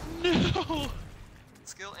 no.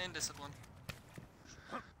 Skill and discipline.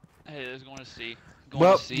 Hey, there's going to see. Going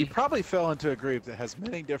Well, to see. you probably fell into a group that has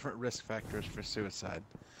many different risk factors for suicide,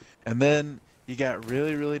 and then you got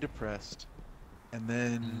really, really depressed, and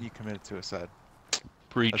then you committed suicide.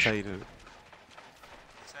 Preach. That's how you do it.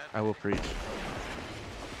 Sad. I will preach.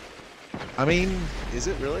 I mean, is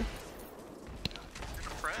it really? You're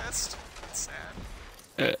depressed. It's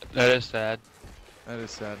sad. That is sad. That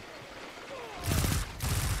is sad.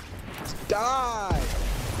 Die!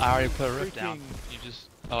 I already put a roof down. Freaking- You just.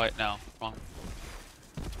 Oh wait, no, wrong.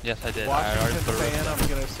 Yes, I did. I Washington already put a roof fan, down. I'm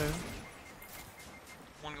gonna assume.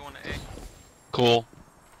 One going to A. Cool.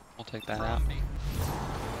 We'll take that out. From B.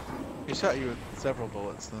 He shot you with several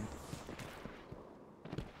bullets then.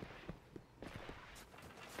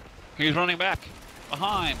 He's running back.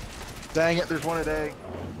 Behind. Dang it, there's one at A.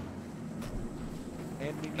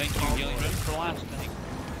 And we need Thank small you, Gillian, boy. for the last thing.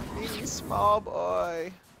 We need small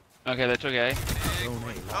boy. Okay, that's okay. Big Zone boy.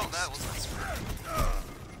 A Oh, lost. that was nice.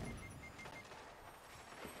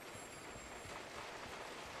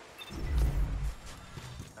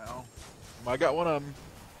 Ow. I got one of them.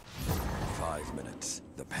 5 minutes.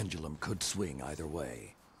 The pendulum could swing either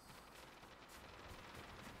way.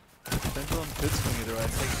 Pendulum could swing either way.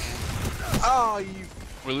 Oh, you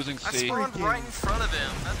We're losing I C. spawned Freaking- right in front of him.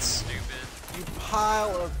 That's stupid.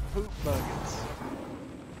 pile of poop buckets.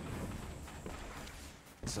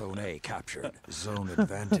 Zone A captured. Zone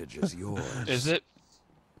advantage is yours. Is it?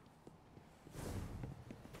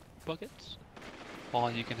 Buckets?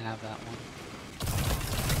 Paul, you can have that one.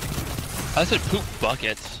 I said poop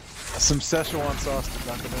buckets. Some Szechuan sauce to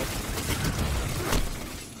dunk them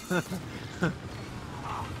in.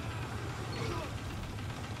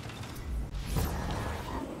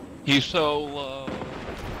 He's so low.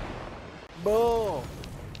 Bull.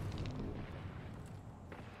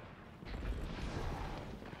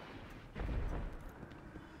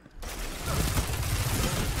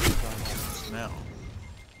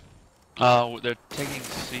 Now. They're taking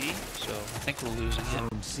C, so I think we're losing it.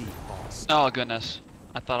 Zone C lost. Oh goodness,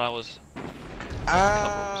 I thought I was.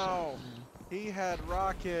 Ow! He had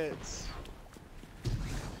rockets.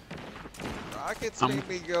 Rockets I'm- made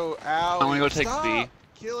me go out. I'm gonna go take Stop B.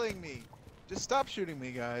 killing me. Just stop shooting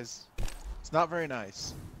me, guys. It's not very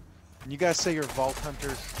nice. And you guys say you're Vault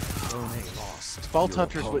Hunters. Zone A lost. Vault Your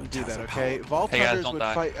Hunters wouldn't opponent do has that, a okay? power. Vault Hey, guys, Hunters don't would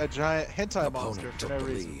die. fight a giant hentai Opponent monster for took no the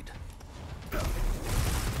reason. lead.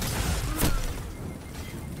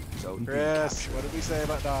 Zone B Chris, captured. what did we say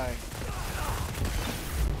about dying?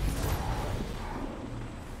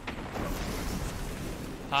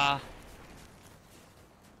 Ha.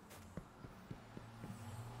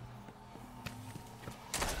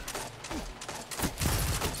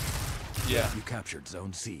 Yeah. You captured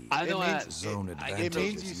Zone C. I know It that. means- Zone I advantage It get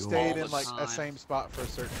means is you yours. stayed all in the like time. a same spot for a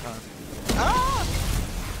certain time. Ah!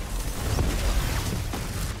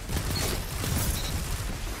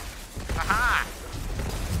 Aha!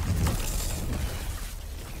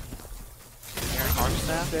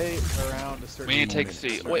 Stay around a certain We need to take moment, C.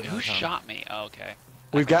 certain Wait, who amount of time. shot me? Oh, okay.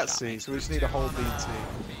 We've got Shot C, me. so we just need to hold B and C.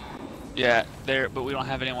 Yeah, there, but we don't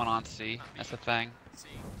have anyone on C. That's the thing. C.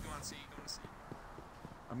 Go on C. Go on C.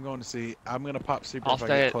 I'm going to C. I'm going to pop super I'll if I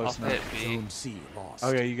stay get at. close I'll stay enough. at B. Zone C lost.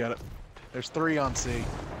 Okay, you got it. There's 3 on C.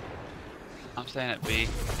 I'm staying at B.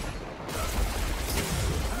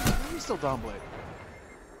 Why are you still down blade?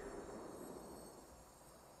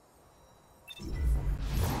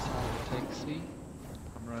 Take C.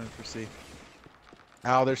 I'm running for C.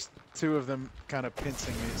 Ow, there's 2 of them kind of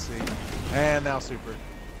pincing me at C. And now super.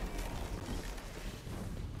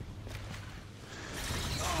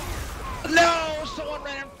 No! Someone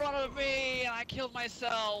ran in front of me and I killed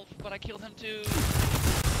myself, but I killed him too.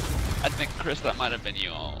 I think, Chris, that might have been you.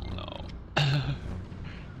 Oh no.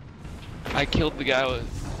 I killed the guy with.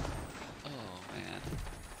 Oh man.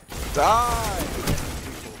 Die!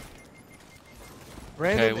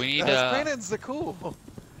 Brandon, Okay, we need, Brandon's the cool.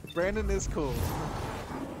 Brandon is cool.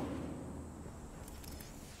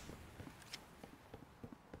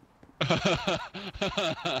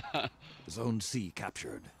 Zone C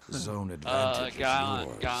captured. Zone advantage guy is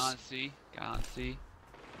yours. on C. Guy on C.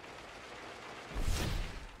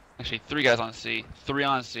 Actually, 3 guys on C. 3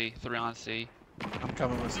 on C. 3 on C. I'm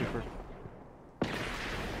coming with super.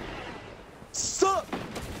 Suck!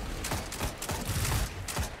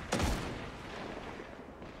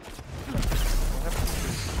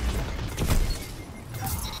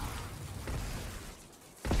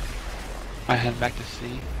 I head back to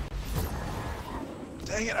C.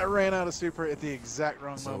 Dang it, I ran out of super at the exact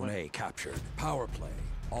wrong Zone moment. A captured. Power play.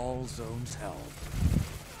 All zones held.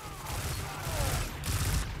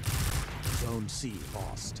 Zone C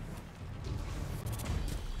lost.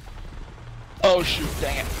 Oh shoot,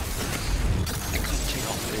 dang it. I couldn't cheat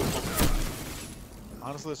all three.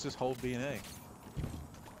 Honestly, let's just hold B and A.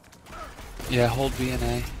 Yeah, hold B and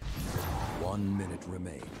A. 1 minute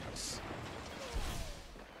remains.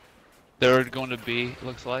 They're going to B, it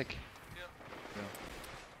looks like.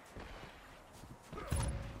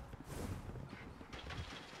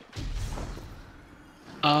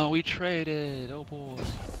 We traded. Oh boy.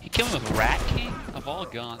 He killed me with Rat King? Of all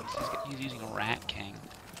guns, he's using a Rat King.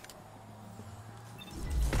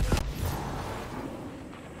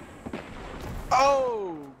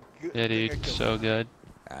 Oh! Good. Yeah, I think I dude, killed so him. good.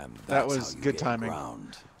 And That that's was how you good get timing.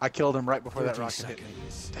 Round. I killed him right before that 30 rocket hit me.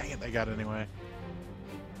 seconds. Dang it, they got it anyway.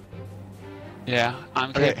 Yeah,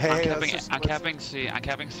 I'm Okay, capping let's C. I'm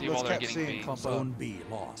capping C let's while they're cap getting C and B. clump up. Zone B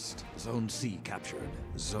lost. Zone C captured.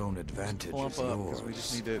 Zone advantage Clump is up yours. because we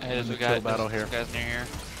just need to Hey, win there's the a guy. kill battle here. There's guys near here.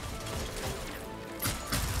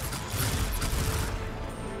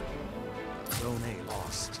 Zone A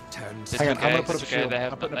lost. 10 It's Hang on, okay, I'm gonna put it's up okay. shield. They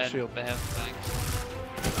have I'm putting up shield. They have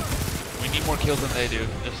things. We need more kills than they do.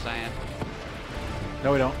 Just saying.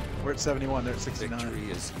 No, we don't. We're at 71. They're at 69.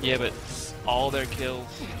 Victory is Yeah, but yours. all their kills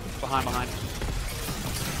behind.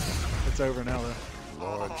 It's over now, though.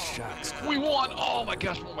 Lord Shaxx. We won! Oh my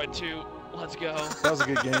gosh, 1 by 2. Let's go. That was a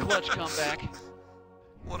good game. Clutch comeback.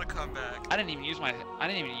 What a comeback. I didn't even use my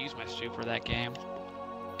super that game.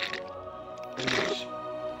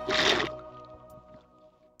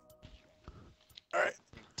 Alright.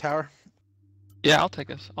 Tower. Yeah, I'll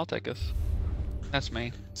take us. I'll take us. That's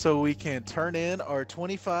me. So we can turn in our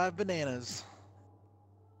 25 bananas.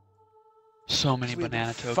 So many We've been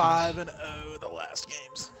banana tokens. 5-0 the last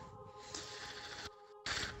games.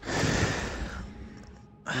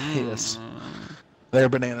 Yes. They're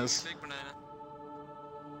bananas. Big banana.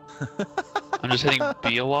 I'm just hitting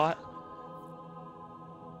B a lot.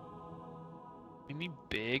 Give me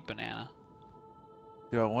big banana.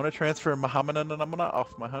 Do I want to transfer Muhammad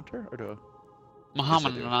off my hunter, or do I?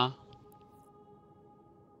 Muhammad. do. Muhammad.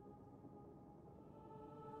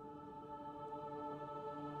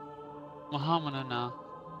 Muhammad.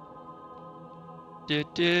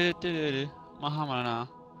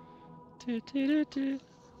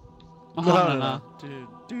 Muhammad.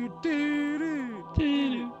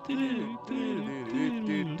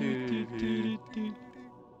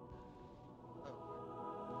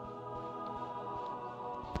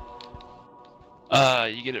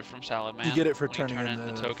 You get it from Salad Man. You get it for when turning turn in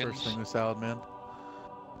the tokens. first thing with Salad Man.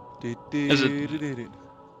 Is it-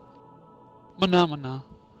 Mana.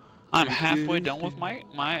 I'm halfway done with my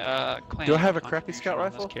clan. Do I have a crappy contribution scout on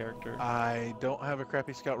this rifle? Character. I don't have a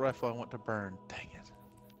crappy scout rifle. I want to burn. Dang it.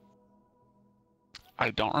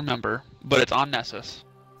 I don't remember, but it's on Nessus.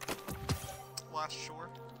 Last shore.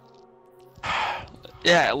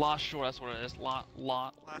 Yeah, Lost Shore. That's what it is. Last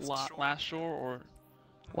Shore. Last Shore or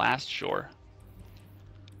Last Shore.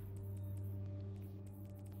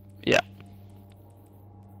 Yeah.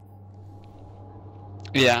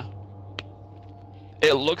 Yeah.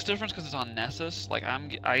 It looks different because it's on Nessus. Like I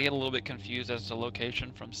get a little bit confused as to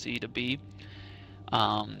location from C to B,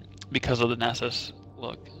 because of the Nessus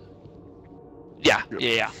look. Yeah, Yep.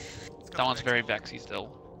 yeah. It's got That one's the very next vexy still.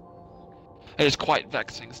 It is quite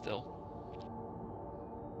vexing still.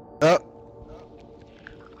 Oh.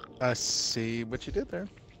 I see what you did there.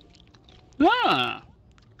 Ah,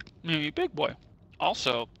 maybe big boy.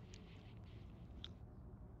 Also,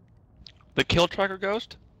 the kill tracker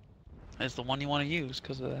ghost is the one you want to use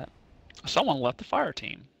because of that. Someone left the fire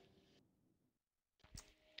team.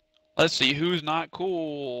 Let's see who's not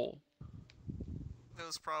cool. It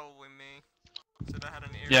was probably me. Said I had an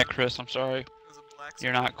error. Yeah, Chris, I'm sorry. It was a black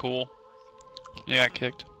You're screen. not cool. You got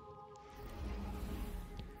kicked.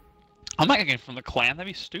 I'm not getting from the clan.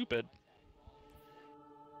 That'd be stupid.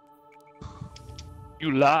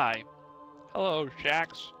 You lie. Hello,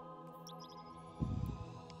 Shaxx.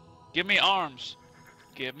 Give me arms.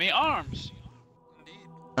 Give me arms. Indeed.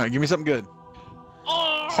 Alright, give me something good.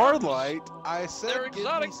 Arms! Hard light. I said They're give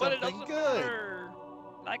exotic, me but it something doesn't good. matter.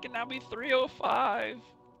 I can now be 305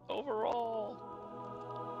 overall.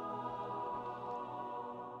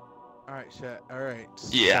 Alright, chat. Alright.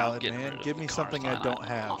 Yeah, I'm Salad getting Man. rid of Give me the something I Coruscant don't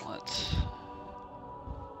have. gauntlets.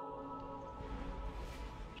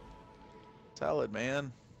 Salad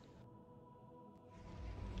Man.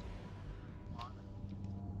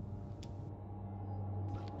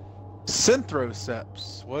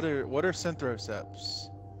 Synthroceps. What are Synthroceps?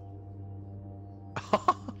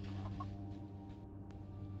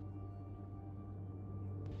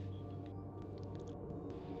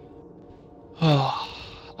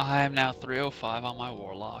 I am now 305 on my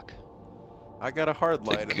warlock. I got a hard It's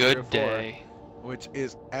light a at good 304, day. which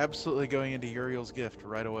is absolutely going into Uriel's gift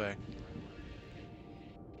right away.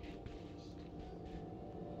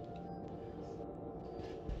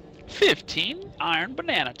 $15 iron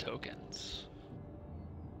banana tokens.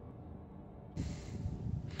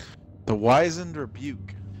 The Wizened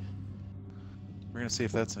Rebuke. We're gonna see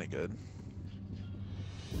if that's any good.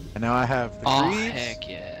 And now I have the Oh, greaves, heck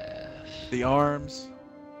yes. the arms,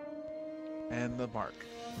 and the mark.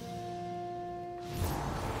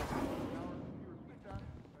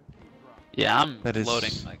 Yeah, I'm That is-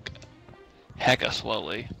 loading like hecka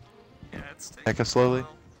slowly. Yeah, it's taking Hecka a slowly?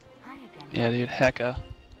 while. Yeah, dude, hecka.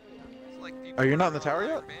 It's like people Oh, you're not in are the tower on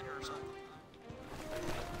yet? Banner or something.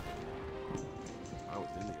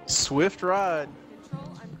 Swift ride.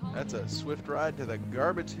 That's a swift ride to the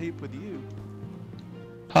garbage heap with you.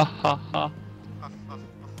 Ha ha ha. Yeah,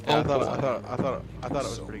 Oh, I thought it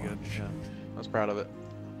was So pretty good. much. Yeah, I was proud of it.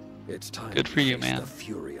 It's time Good to for you, face man. The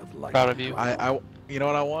fury of light. Proud of you. You know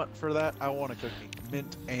what I want for that? I want a cookie,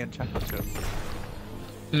 mint and chocolate chip.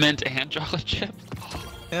 Mint and chocolate chip.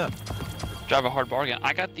 Yeah. Drive a hard bargain.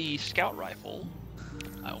 I got the scout rifle.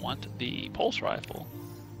 I want the pulse rifle.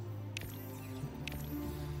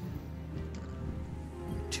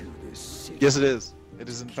 To this city. Yes, it is. It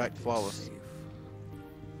is in fact flawless. Safe.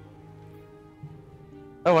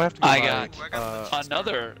 Oh, I have to. Get I my, got uh,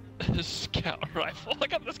 another scout rifle. I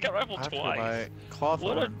got the scout rifle I have to get twice. my cloth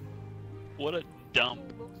What a- horn. What a dump.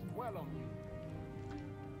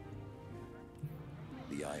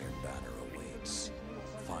 The Iron Banner awaits.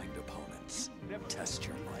 Find opponents. Test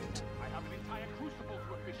your might. I have an entire crucible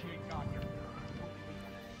to officiate, Guardian.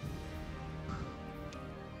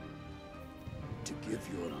 To give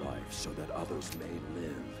your life so that others may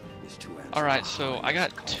live is to answer. All right, the so I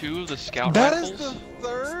highest got call. 2 of the scout That rifles. is the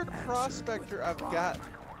third prospector I've got.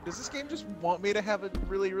 Does this game just want me to have a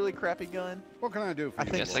really, really crappy gun? What can I do for I you?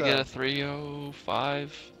 think Guess so. I get a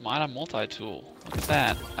 305. Mine a multi-tool. Look at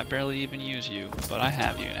that. I barely even use you, but I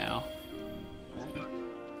have you now.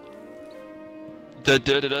 Da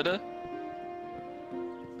da da da da.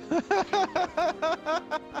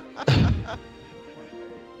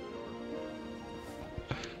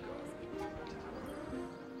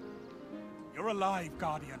 You're alive,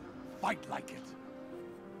 Guardian. Fight like it.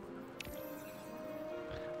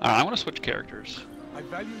 Alright, I want to switch characters. I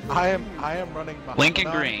value your I am opinion. running Mahamadan.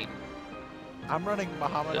 Lincoln Green. I'm running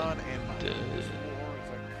Mahamadan and Duh. mine.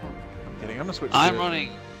 I'm kidding. I'm gonna switch. I'm to, running.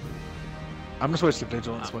 I'm gonna switch to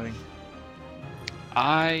Vigilance Wing.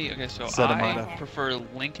 Okay, so Set 'em I up. prefer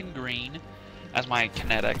Lincoln Green as my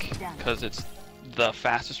kinetic because it's the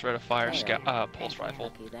fastest rate of fire pulse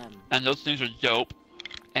rifle, and those things are dope.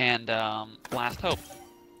 And Last Hope.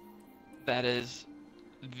 That is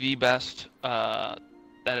the best.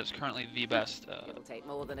 That is currently the best. It'll take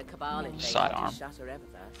more than a cabal invasion sidearm. to shatter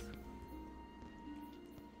Eververse.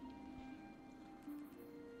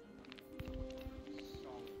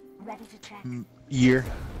 Ready to check. Year.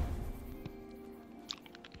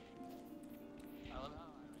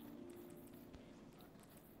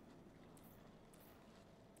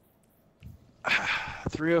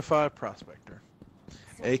 .305 Prospector,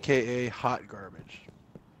 aka Hot Garbage.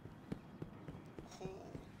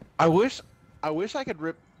 I wish I could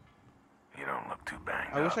rip. You don't look too banged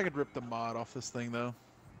I wish up. I could rip the mod off this thing though.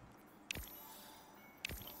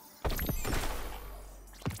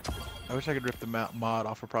 I wish I could rip the mod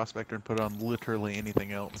off a Prospector and put it on literally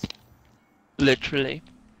anything else. Literally,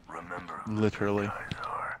 Remember who Literally. the guys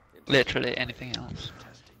are. literally anything else.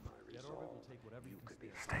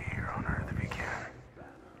 Stay here on Earth if you can.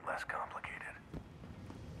 Less complicated.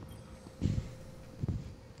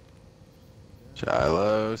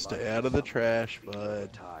 Shiloh, stay out of the trash, bud.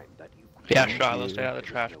 Yeah, Thank Shiloh, you. stay out of the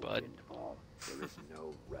trash, bud. There is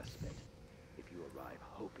no respite. If you arrive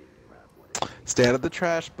hoping you have what it takes. Stay out of the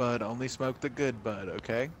trash, bud. Only smoke the good bud,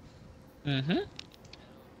 okay? Mm-hmm.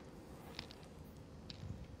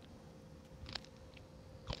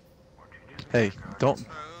 Hey, don't. Totally.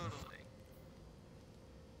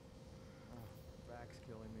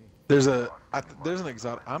 There's an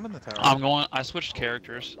exotic. I'm in the tower. I switched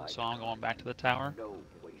characters, so I'm going back to the tower No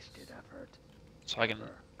wasted effort. so I can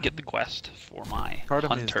get the quest for my Part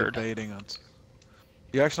of me is hunter. debating on.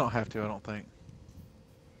 You actually don't have to. I don't think.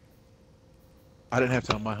 I didn't have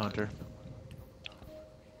to on my hunter.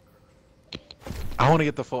 I want to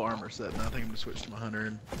get the full armor set, and I think I'm gonna switch to my hunter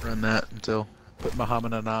and run that until put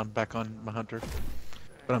Muhammad on back on my hunter.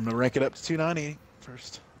 But I'm gonna rank it up to 290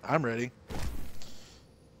 first. I'm ready.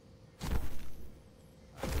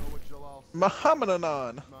 Muhammad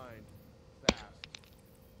Anon. Is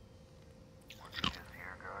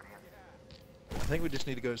here, think we just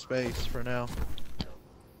need to go to space for now.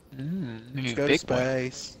 Let's Go to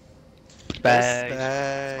space. Space.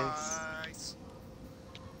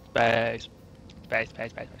 Space. Nice.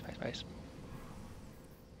 Space.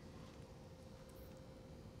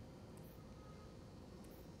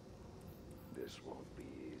 This won't be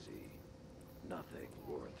easy. Nothing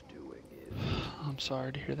worth doing is. I'm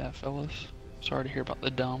sorry to hear that, fellas. Sorry to hear about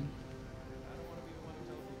the dumb.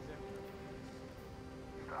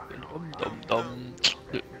 Dum. Dum,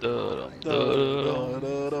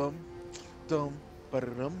 dum,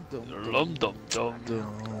 ba-da-dum, dum, Dum dum dum. dum,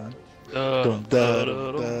 Dum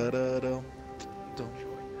dum.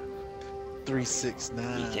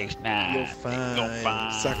 369. 369. You'll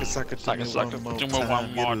find. Sucker, Sucker, do me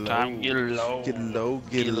one more time. Get low. Get low,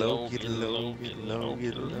 get low, get low, get low,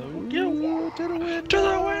 get low. Get low to the window. To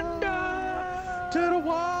the window. To the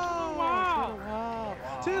wall.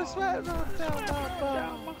 To the sweat.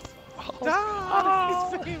 Down.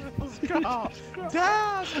 Down. His famous call.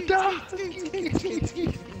 Down.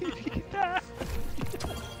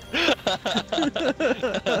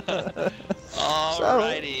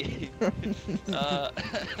 Alrighty.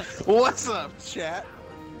 What's up, chat?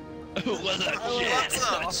 What's up, What's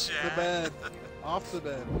up, Off the chat? bed. Off the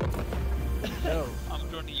bed. No. I'm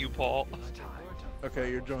joining you, Paul. Okay,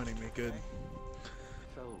 you're joining me. Good.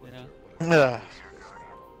 You know?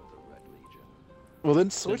 Well,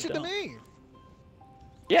 then switch it to Don't. me.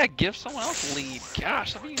 Yeah, give someone else the lead.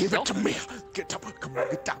 Gosh, I mean, Give it to me. Get up. Come on,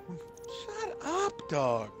 get down. Shut up,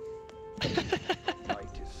 dog.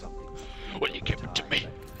 Light is something. Will you give it to me?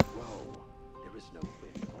 Whoa. There is no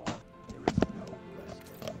win. There is no rest.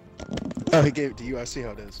 Oh, he gave it to you. I see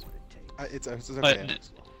how it is. It's okay.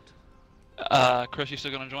 Chris, you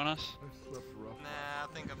still gonna join us? Nah, I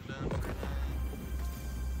think I'm done for tonight.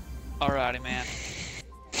 Alrighty, man.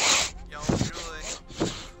 Y'all enjoy.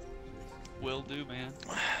 Will do, man.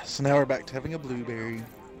 So now we're back to having a blueberry.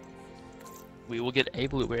 We will get a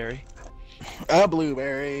blueberry. A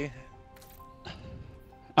blueberry.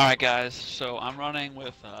 Alright, guys. So I'm running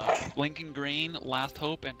with Lincoln Green, Last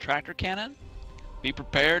Hope, and Tractor Cannon. Be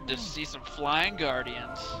prepared to see some flying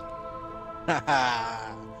guardians.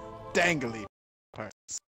 Haha. Dangly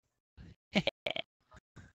parts.